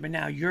Championship, and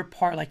now you're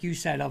part, like you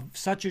said, of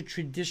such a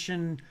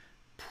tradition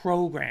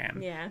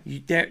program. Yeah.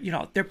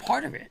 They're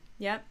part of it.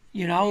 Yep.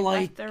 You know, They like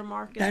left their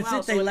mark as that's well.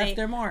 it. So They when left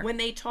their mark. When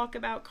they talk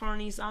about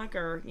Kearney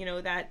soccer, you know,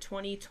 that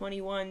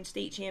 2021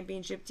 state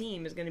championship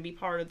team is going to be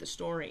part of the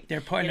story. They're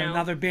putting you know?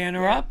 another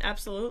banner Yeah, up.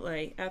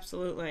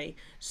 Absolutely.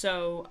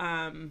 So,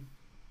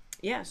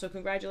 yeah, so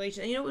congratulations.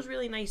 And, you know, it was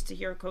really nice to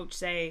hear Coach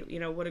say, you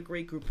know, what a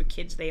great group of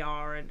kids they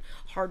are and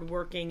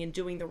hardworking and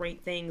doing the right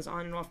things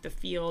on and off the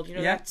field. You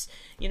know, Yeah. that's,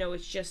 you know,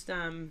 it's just,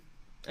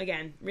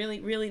 again, really,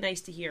 really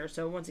nice to hear.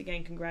 So once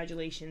again,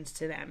 congratulations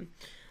to them.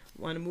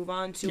 Want to move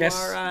on to Yes.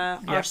 our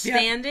Yep.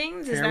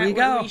 standings? Is Here that we what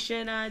go. we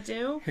should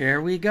do? Here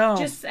we go.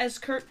 Just as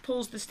Kurt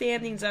pulls the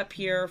standings up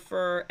here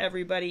for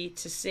everybody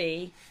to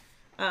see,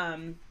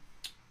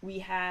 we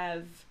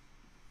have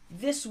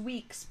this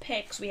week's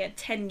picks. We had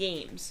 10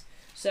 games.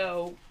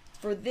 So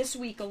for this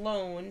week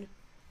alone,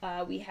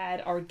 we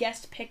had our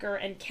guest picker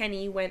and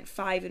Kenny went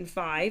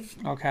 5-5,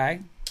 Okay.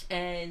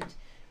 and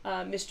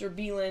Mr.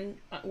 Beelan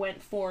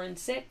went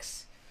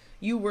 4-6.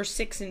 You were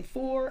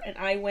 6-4, and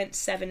I went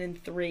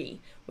 7-3,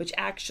 which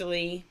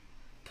actually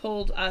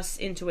pulled us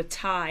into a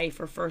tie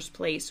for first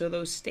place. So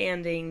those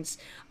standings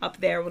up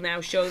there will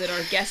now show that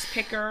our guest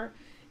picker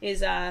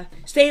is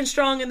staying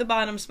strong in the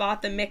bottom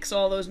spot. The mix,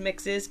 all those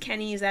mixes.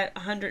 Kenny is at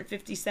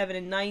 157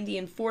 and 90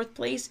 in fourth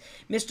place.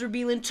 Mr.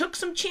 Beelan took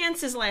some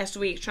chances last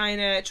week trying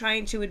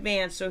to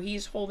advance, so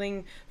he's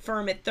holding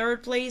firm at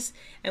third place.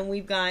 And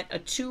we've got a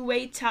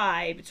two-way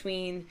tie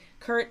between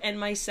Kurt and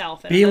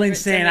myself. Beelan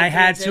saying I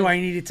had to. I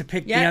needed to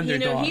pick the Yeah,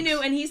 underdogs. he knew,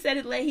 and he said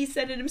it. He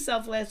said it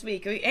himself last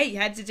week. Hey, you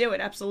had to do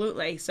it,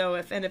 absolutely. So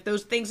if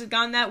those things had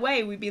gone that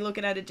way, we'd be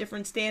looking at a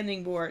different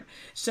standing board.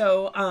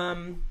 So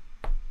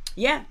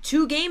yeah,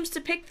 2 games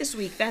to pick this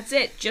week. That's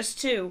it, just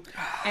 2,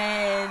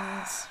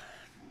 and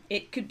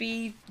it could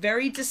be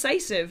very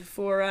decisive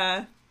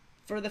for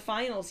the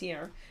finals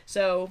here.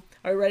 So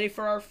are you ready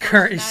for our first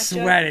Kurt is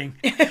matchup? sweating.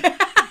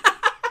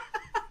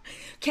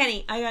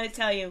 Kenny, I gotta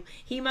tell you,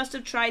 he must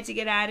have tried to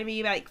get out of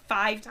me like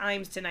 5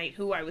 times tonight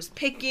who I was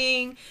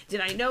picking. Did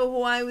I know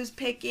who I was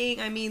picking?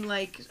 I mean,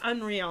 like,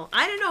 unreal.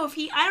 I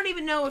don't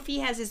even know if he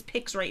has his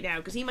picks right now,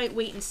 because he might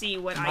wait and see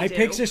what I My do.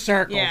 picks are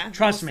circled. Yeah,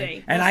 Trust we'll me.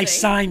 see. And We'll I see.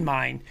 signed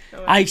mine.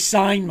 I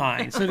signed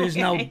mine. So there's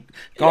no Okay.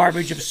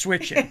 garbage of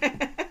switching.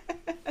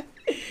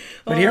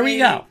 But here we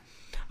go.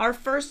 Our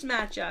first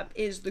matchup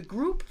is the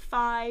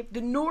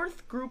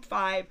North Group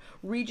 5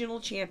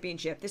 Regional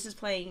Championship. This is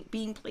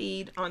being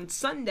played on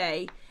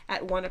Sunday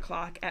at 1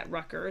 o'clock at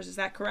Rutgers. Is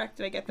that correct?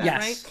 Did I get that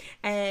Yes. right?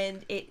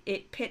 And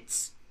it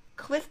pits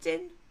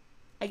Clifton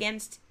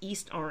against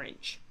East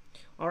Orange.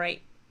 All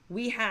right.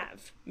 We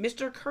have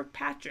Mr.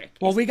 Kirkpatrick.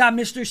 Well, we got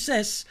Mr.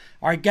 Sis.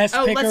 Our guest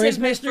picker let's is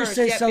him pick Mr. first.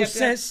 Sis. Yep, So, yep, yep.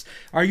 Sis,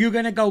 are you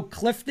going to go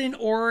Clifton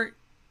or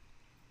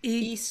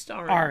East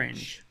Orange.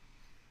 Orange?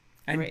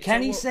 And Right, so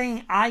Kenny's we'll-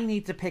 saying I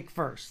need to pick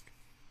first.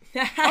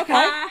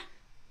 Okay.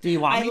 Do you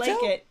want I me like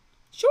to? it.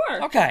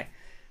 Sure. Okay.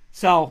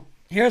 So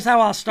here's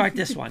how I'll start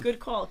this one. Good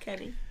call,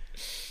 Kenny.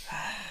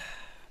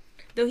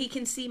 Though he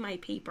can see my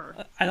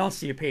paper. I don't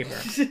see a paper.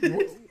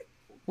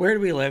 Where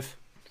do we live?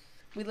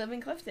 We live in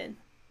Clifton.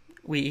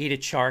 We eat at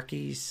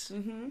Sharky's,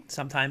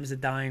 sometimes a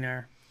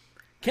diner.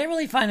 Can't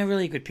really find a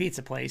really good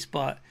pizza place,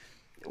 but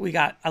we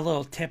got a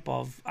little tip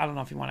of, I don't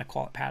know if you want to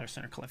call it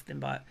Patterson or Clifton,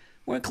 but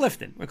we're in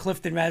Clifton. We're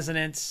Clifton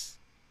residents.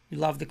 We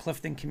love the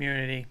Clifton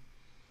community.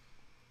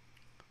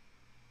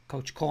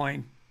 Coach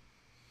Coyne,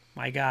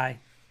 my guy,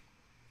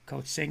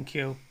 Coach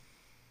Sinque,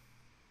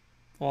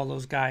 all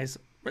those guys.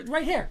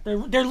 Right here.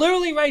 They're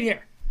literally right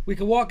here. We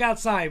can walk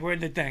outside. We're in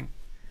the thing.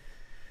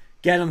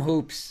 Get them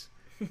hoops.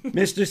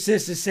 Mr.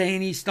 Sis is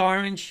saying East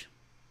Orange.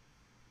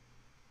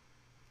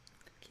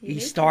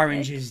 East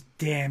Orange is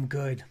damn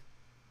good.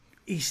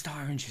 East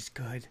Orange is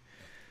good.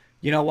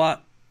 You know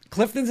what?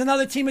 Clifton's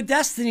another team of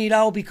destiny,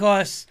 though,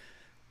 because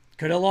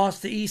could have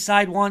lost the East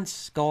Side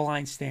once, goal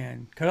line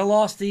stand. Could have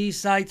lost the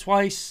East Side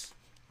twice,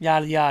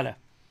 yada, yada.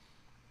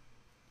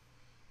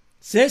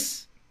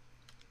 Sis,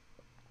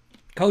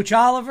 Coach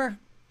Oliver,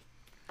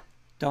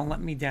 don't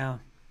let me down.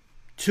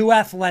 Too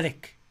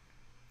athletic.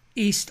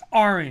 East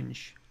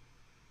Orange.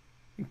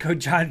 And Coach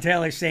John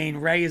Taylor saying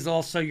Ray is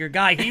also your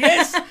guy. He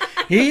is.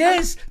 He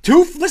is.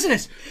 Listen to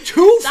this.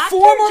 Two Dr.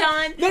 former.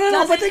 John No, but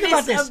doesn't think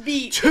about miss this. a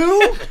beat.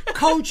 Two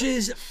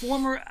coaches,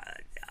 former,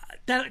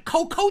 that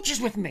co-coaches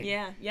with me.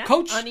 Yeah.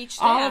 Coach on each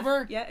staff.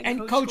 Oliver Yeah,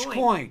 and Coach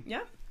Coyne.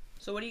 Yeah.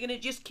 So what are you gonna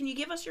can you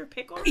give us your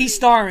pick already?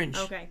 East Orange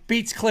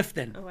beats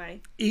Clifton.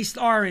 Okay. East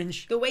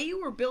Orange. The way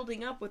you were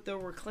building up with there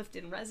were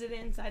Clifton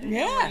residents, I didn't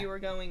know where you were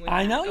going with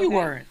I that. know you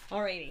weren't.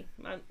 Alrighty.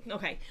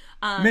 Okay.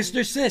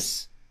 Mr.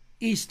 Sis,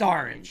 East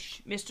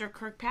Orange. Mr.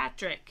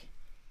 Kirkpatrick,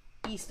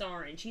 East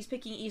Orange. He's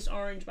picking East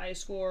Orange by a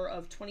score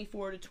of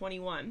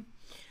 24-21.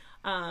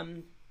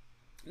 Mr.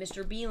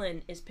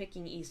 Beelan is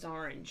picking East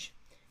Orange.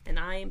 And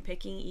I am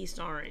picking East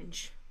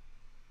Orange.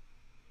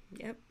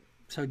 Yep.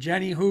 So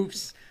Jenny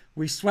Hoops,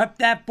 we swept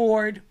that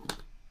board.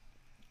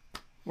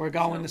 We're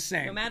going the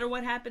same. No matter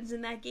what happens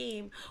in that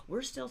game,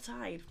 we're still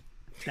tied.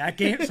 That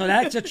game, so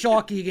that's a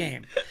chalky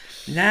game.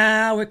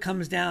 Now it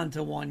comes down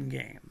to one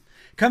game.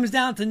 Comes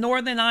down to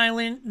Northern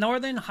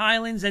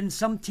Highlands, and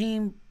some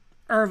team,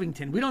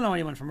 Irvington. We don't know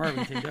anyone from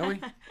Irvington, do we?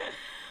 Do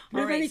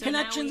we have any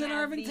connections in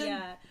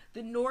Irvington?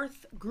 The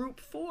North Group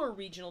 4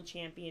 Regional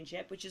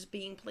Championship, which is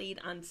being played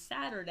on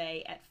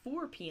Saturday at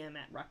 4 p.m.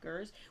 at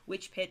Rutgers,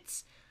 which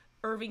pits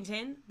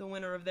Irvington, the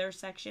winner of their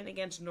section,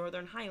 against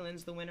Northern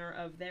Highlands, the winner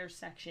of their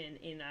section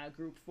in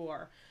Group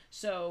 4.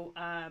 So,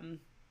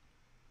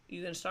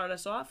 you going to start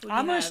us off?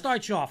 I'm going to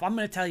start you off. I'm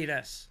going to tell you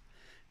this.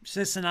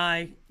 Sis and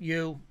I,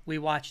 we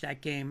watched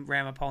that game,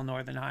 Ramapo,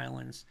 Northern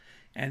Highlands.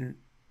 And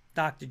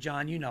Dr.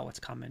 John, you know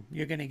what's coming.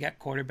 You're going to get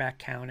quarterback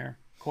counter,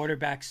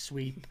 quarterback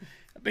sweep.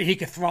 But he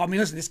could throw. I mean,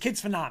 listen, this kid's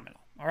phenomenal.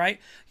 All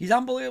right, he's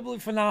unbelievably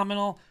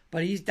phenomenal.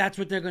 But that's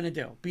what they're going to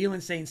do.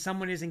 Beelan's saying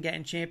someone isn't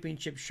getting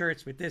championship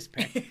shirts with this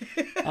pick.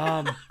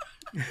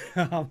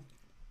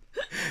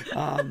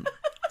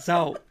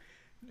 So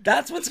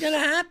that's what's going to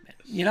happen.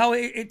 You know,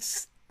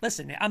 it's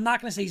listen. I'm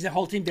not going to say he's the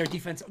whole team. Their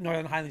defense,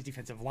 Northern Highlands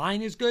defensive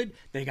line is good.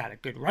 They got a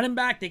good running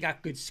back. They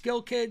got good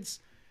skill kids.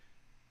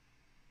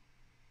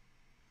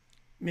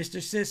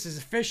 Mr. Sis is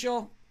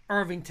official.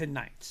 Irvington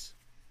Knights.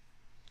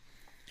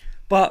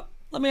 But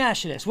let me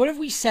ask you this. What have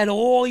we said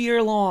all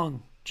year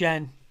long,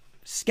 Jen?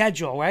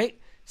 Schedule, right?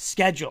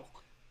 Schedule.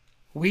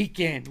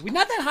 Weekend.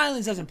 Not that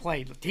Highlands doesn't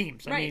play the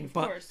teams. I mean,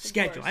 but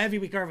schedule. Every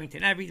week,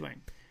 Irvington. Every week.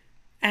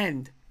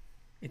 And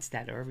it's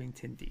that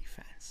Irvington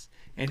defense.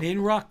 And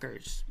in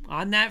Rutgers,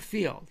 on that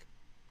field,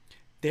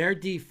 their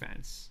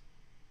defense,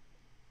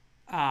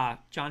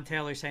 John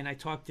Taylor saying, I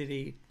talked to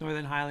the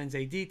Northern Highlands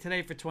AD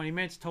today for 20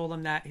 minutes, told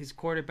him that his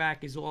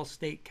quarterback is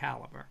all-state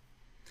caliber.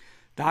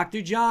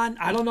 Dr. John,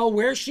 I don't know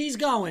where she's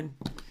going,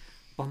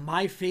 but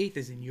my faith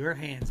is in your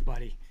hands,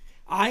 buddy.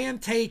 I am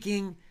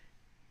taking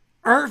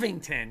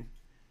Irvington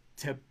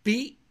to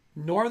beat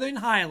Northern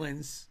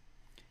Highlands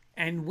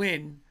and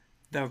win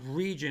the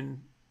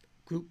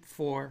Group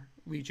 4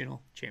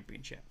 Regional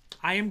Championship.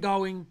 I am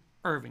going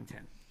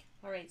Irvington.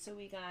 All right, so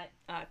we got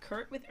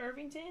Kurt with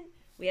Irvington.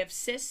 We have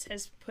Sis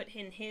has put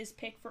in his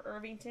pick for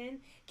Irvington.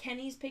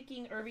 Kenny's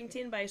picking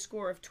Irvington by a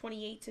score of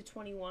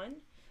 28-21.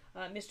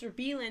 Mr.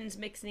 Beelan's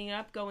mixing it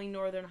up, going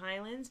Northern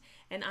Highlands,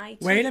 and I.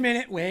 Wait a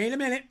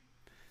minute.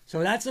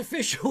 So that's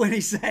official when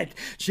he said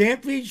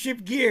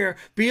championship gear.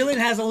 Beelan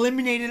has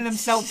eliminated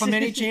himself from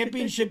any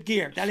championship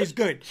gear. That is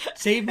good.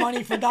 Save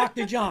money for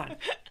Dr. John.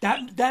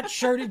 That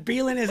shirted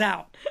Beelan is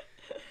out.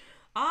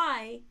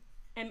 I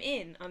am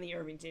in on the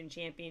Irvington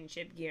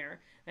championship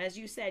gear. As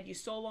you said, you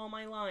stole all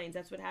my lines.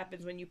 That's what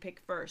happens when you pick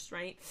first,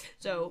 right?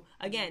 So,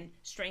 again,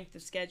 strength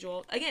of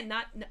schedule. Again,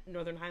 not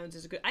Northern Highlands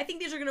is good. I think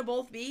these are going to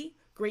both be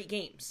great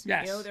games.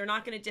 Yes. You know, they're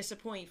not going to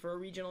disappoint for a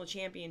regional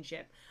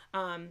championship.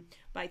 But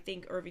I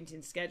think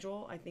Irvington's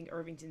schedule, I think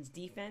Irvington's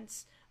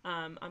defense,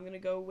 I'm going to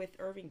go with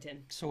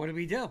Irvington. So what do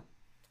we do?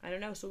 I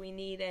don't know. So we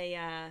need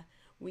a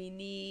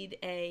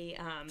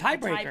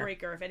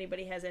tiebreaker. If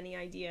anybody has any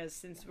ideas,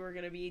 since we're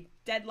going to be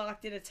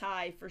deadlocked in a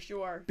tie for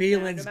sure.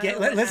 Beelan's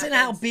listen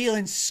how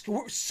Beelan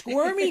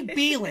squirmy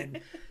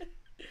Beelan.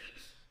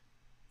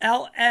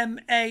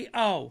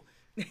 LMAO.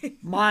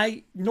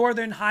 My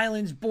Northern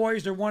Highlands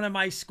boys are one of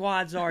my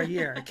squads all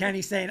year.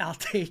 Kenny saying I'll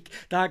take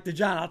Dr.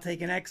 John. I'll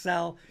take an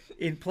XL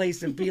in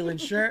place of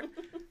Beelan's shirt.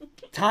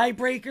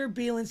 Tiebreaker.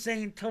 Beelan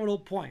saying total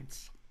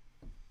points.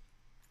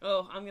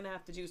 Oh, I'm gonna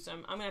have to do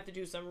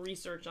some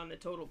research on the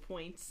total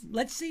points.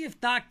 Let's see if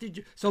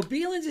so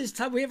Beelan's is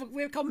we have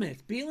a couple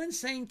minutes. Beelan's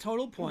saying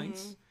total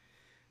points. Mm-hmm.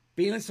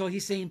 Beelan, so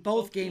he's saying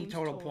both game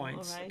total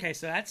points. Okay,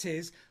 so that's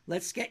his.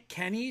 Let's get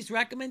Kenny's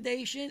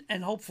recommendation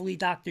and hopefully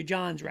Dr.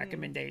 John's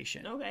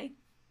recommendation. Okay,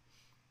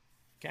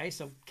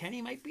 so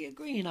Kenny might be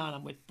agreeing on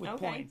him with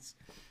points.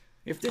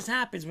 If this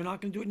happens, we're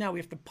not going to do it now. We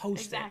have to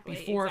post it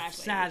before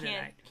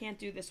Saturday. Can't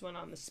do this one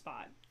on the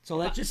spot. So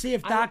let's just see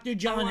if Dr.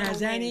 John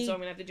has any. So I'm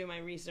going to have to do my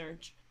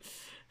research.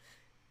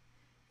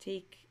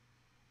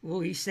 Well,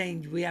 he's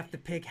saying we have to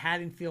pick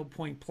Haddonfield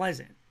Point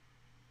Pleasant.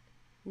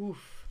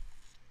 Oof.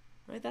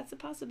 Right, that's a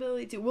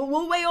possibility too.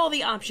 We'll weigh all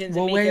the options.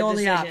 We'll weigh all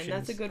the options.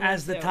 That's a good one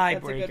as the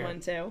tiebreaker.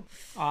 That's a good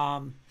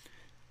one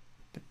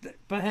too.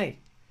 But hey,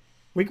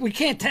 we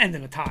can't end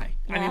in a tie.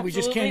 No, I mean, we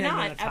just can't end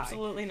in a tie.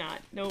 Absolutely not.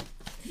 Nope.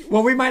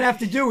 What we might have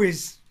to do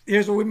here's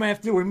what we might have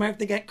to do. We might have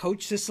to get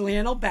Coach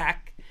Siciliano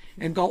back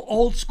and go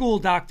old school,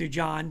 Dr.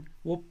 John.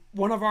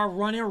 One of our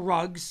runner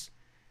rugs.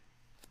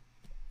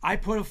 I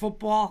put a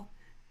football.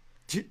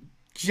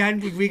 Jen,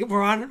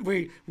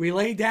 we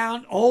lay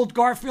down. Old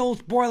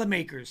Garfield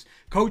Boilermakers.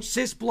 Coach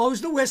Sis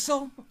blows the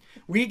whistle.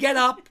 We get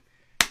up,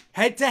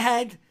 head to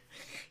head.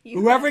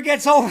 Whoever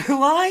gets over the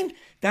line,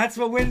 that's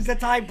what wins the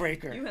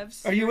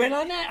tiebreaker. Are you in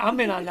on that? I'm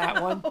in on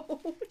that one.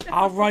 No.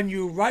 I'll run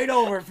you right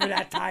over for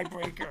that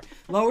tiebreaker.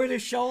 Lower the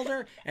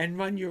shoulder and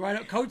run you right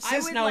over. Coach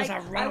Sis knows I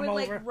run him over.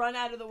 I would run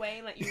out of the way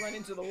and let you run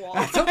into the wall.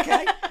 That's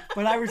okay,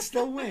 but I would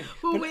still win.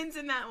 Who wins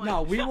in that one?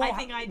 No, we will. I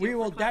think I do we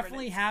will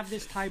definitely have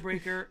this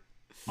tiebreaker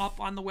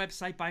up on the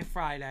website by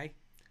Friday.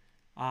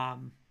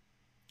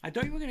 I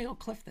thought you were going to go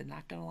Clifton,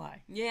 not going to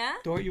lie. Yeah?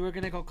 Thought you were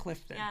going to go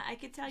Clifton. Yeah, I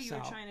could tell you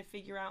were trying to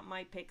figure out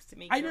my picks to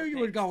make I knew you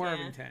would go yeah.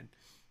 Irvington.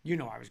 You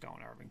know I was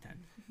going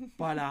Irvington.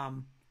 But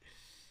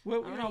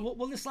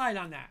we'll decide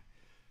on that.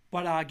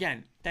 But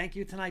again, thank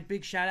you tonight.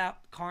 Big shout out,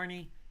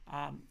 Carney.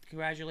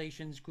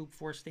 Congratulations, Group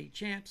 4 state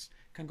champs.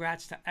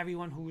 Congrats to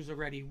everyone who's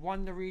already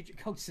won the region.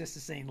 Coach Sis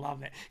is saying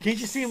love it. Can't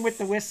you see him with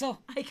the whistle?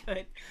 I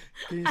could.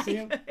 Can you see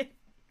him?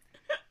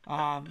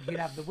 He'd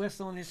have the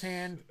whistle in his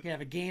hand. He'd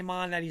have a game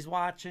on that he's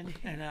watching,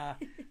 and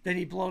then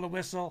he'd blow the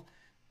whistle.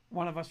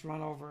 One of us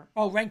run over.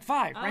 Oh, rank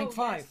 5. Rank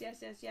 5.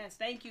 Yes.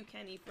 Thank you,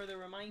 Kenny, for the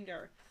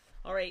reminder.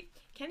 All right.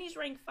 Kenny's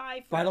rank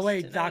 5 for By the us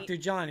way, tonight. Dr.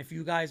 John, if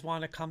you guys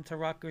want to come to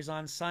Rutgers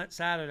on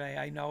Saturday,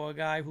 I know a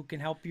guy who can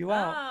help you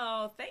out.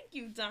 Oh, thank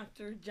you,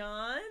 Dr.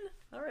 John.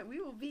 All right,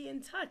 we will be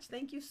in touch.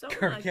 Thank you so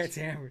Kirk much. gets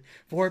hammered.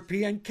 4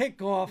 p.m.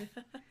 kickoff.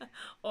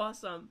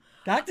 Awesome.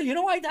 You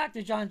know why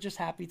Dr. John's just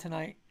happy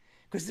tonight?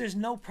 Because there's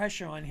no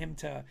pressure on him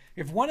to.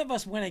 If one of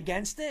us went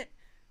against it,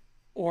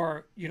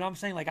 or you know what I'm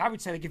saying, like I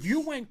would say, like if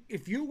you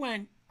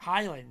went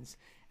Highlands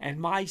and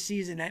my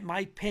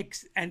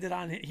picks ended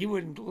on it, he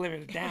wouldn't live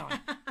it down.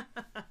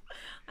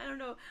 I don't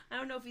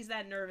know if he's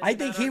that nervous. I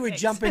think he would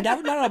picks. jump in.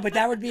 No, but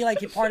that would be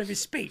like a part of his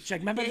speech.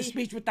 Like remember the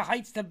speech with the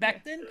heights to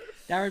Becton?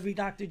 That would be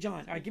Dr.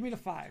 John. All right, give me the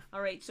 5.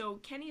 All right, so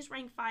Kenny's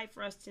rank 5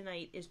 for us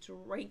tonight is to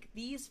rank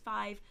these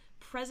 5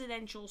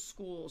 presidential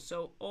schools.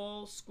 So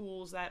all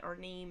schools that are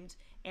named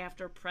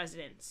after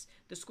presidents.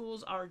 The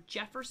schools are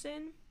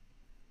Jefferson,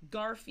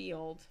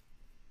 Garfield,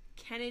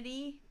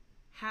 Kennedy,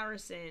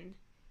 Harrison,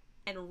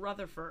 and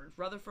Rutherford.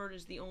 Rutherford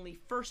is the only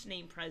first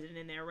name president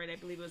in there, right? I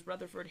believe it was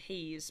Rutherford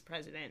Hayes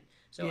president.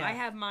 So Yeah. I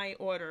have my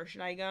order.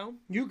 Should I go?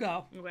 You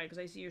go. Okay, because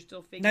I see you're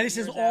still figuring Now this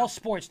is yours all out.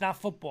 sports, not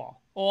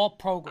football. All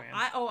programs.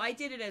 I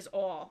did it as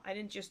all. I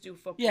didn't just do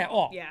football. Yeah,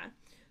 all. Yeah.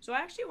 So I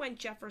actually went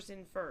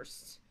Jefferson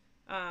first.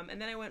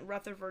 And then I went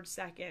Rutherford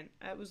second.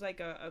 That was like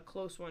a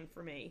close one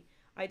for me.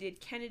 I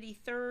did Kennedy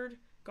third,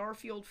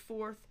 Garfield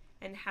fourth,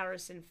 and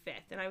Harrison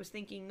fifth. And I was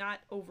thinking not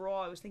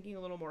overall, I was thinking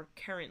a little more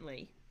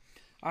currently.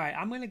 All right,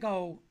 I'm going to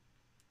go.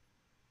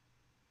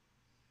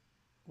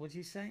 What's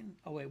he saying?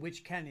 Oh, wait,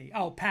 which Kennedy?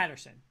 Oh,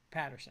 Patterson.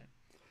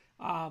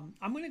 I'm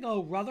going to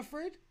go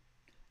Rutherford,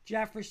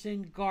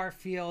 Jefferson,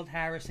 Garfield,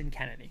 Harrison,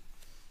 Kennedy.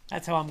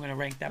 That's how I'm going to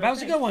rank that. That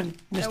was a good one,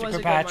 Mr.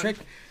 Kirkpatrick.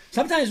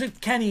 Sometimes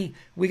with Kenny,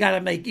 we got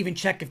to even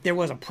check if there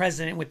was a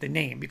president with the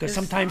name, because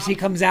sometimes he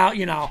comes out,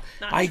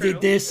 I true.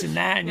 did this and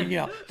that,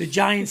 and the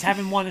Giants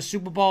haven't won a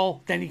Super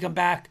Bowl. Then you come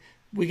back,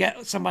 we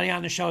get somebody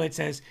on the show that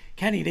says,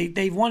 Kenny,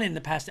 they've won in the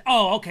past.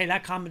 Oh, okay,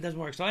 that comment doesn't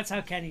work. So that's how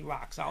Kenny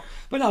rocks. So,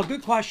 but no,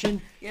 good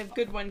question. You have a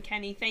good one,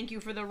 Kenny. Thank you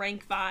for the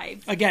rank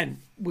 5. Again,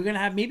 we're going to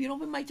have, maybe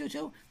we might do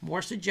too,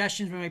 more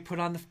suggestions we might put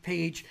on the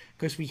page,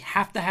 because we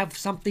have to have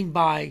something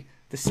by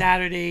the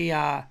Saturday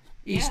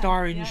East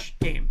Orange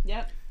game.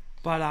 Yep.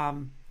 But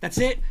that's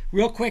it.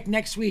 Real quick,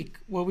 next week,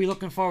 what are we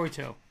looking forward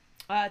to?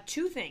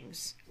 2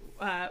 things.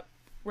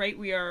 Right,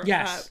 we are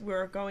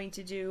we're going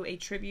to do a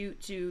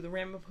tribute to the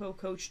Ramapo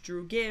coach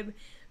Drew Gibbs,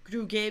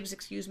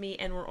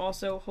 and we're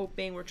also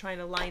hoping, we're trying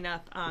to line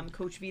up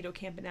Coach Vito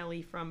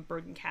Campanelli from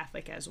Bergen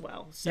Catholic as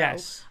well. So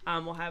Yes.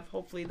 We'll have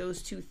hopefully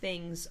those 2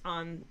 things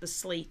on the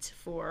slate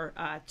for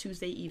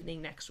Tuesday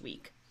evening next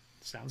week.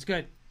 Sounds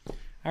good.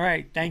 All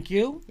right, thank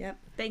you. Yep.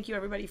 Thank you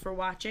everybody for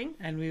watching.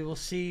 And we will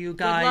see you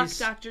Good luck, guys.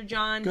 Dr.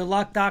 John. Good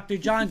luck, Dr.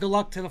 John. Good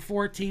luck to the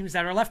 4 teams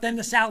that are left and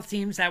the South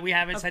teams that we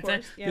haven't Of set.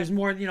 course, yeah. There's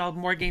more,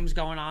 more games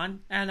going on.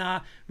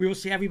 And we will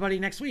see everybody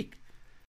next week.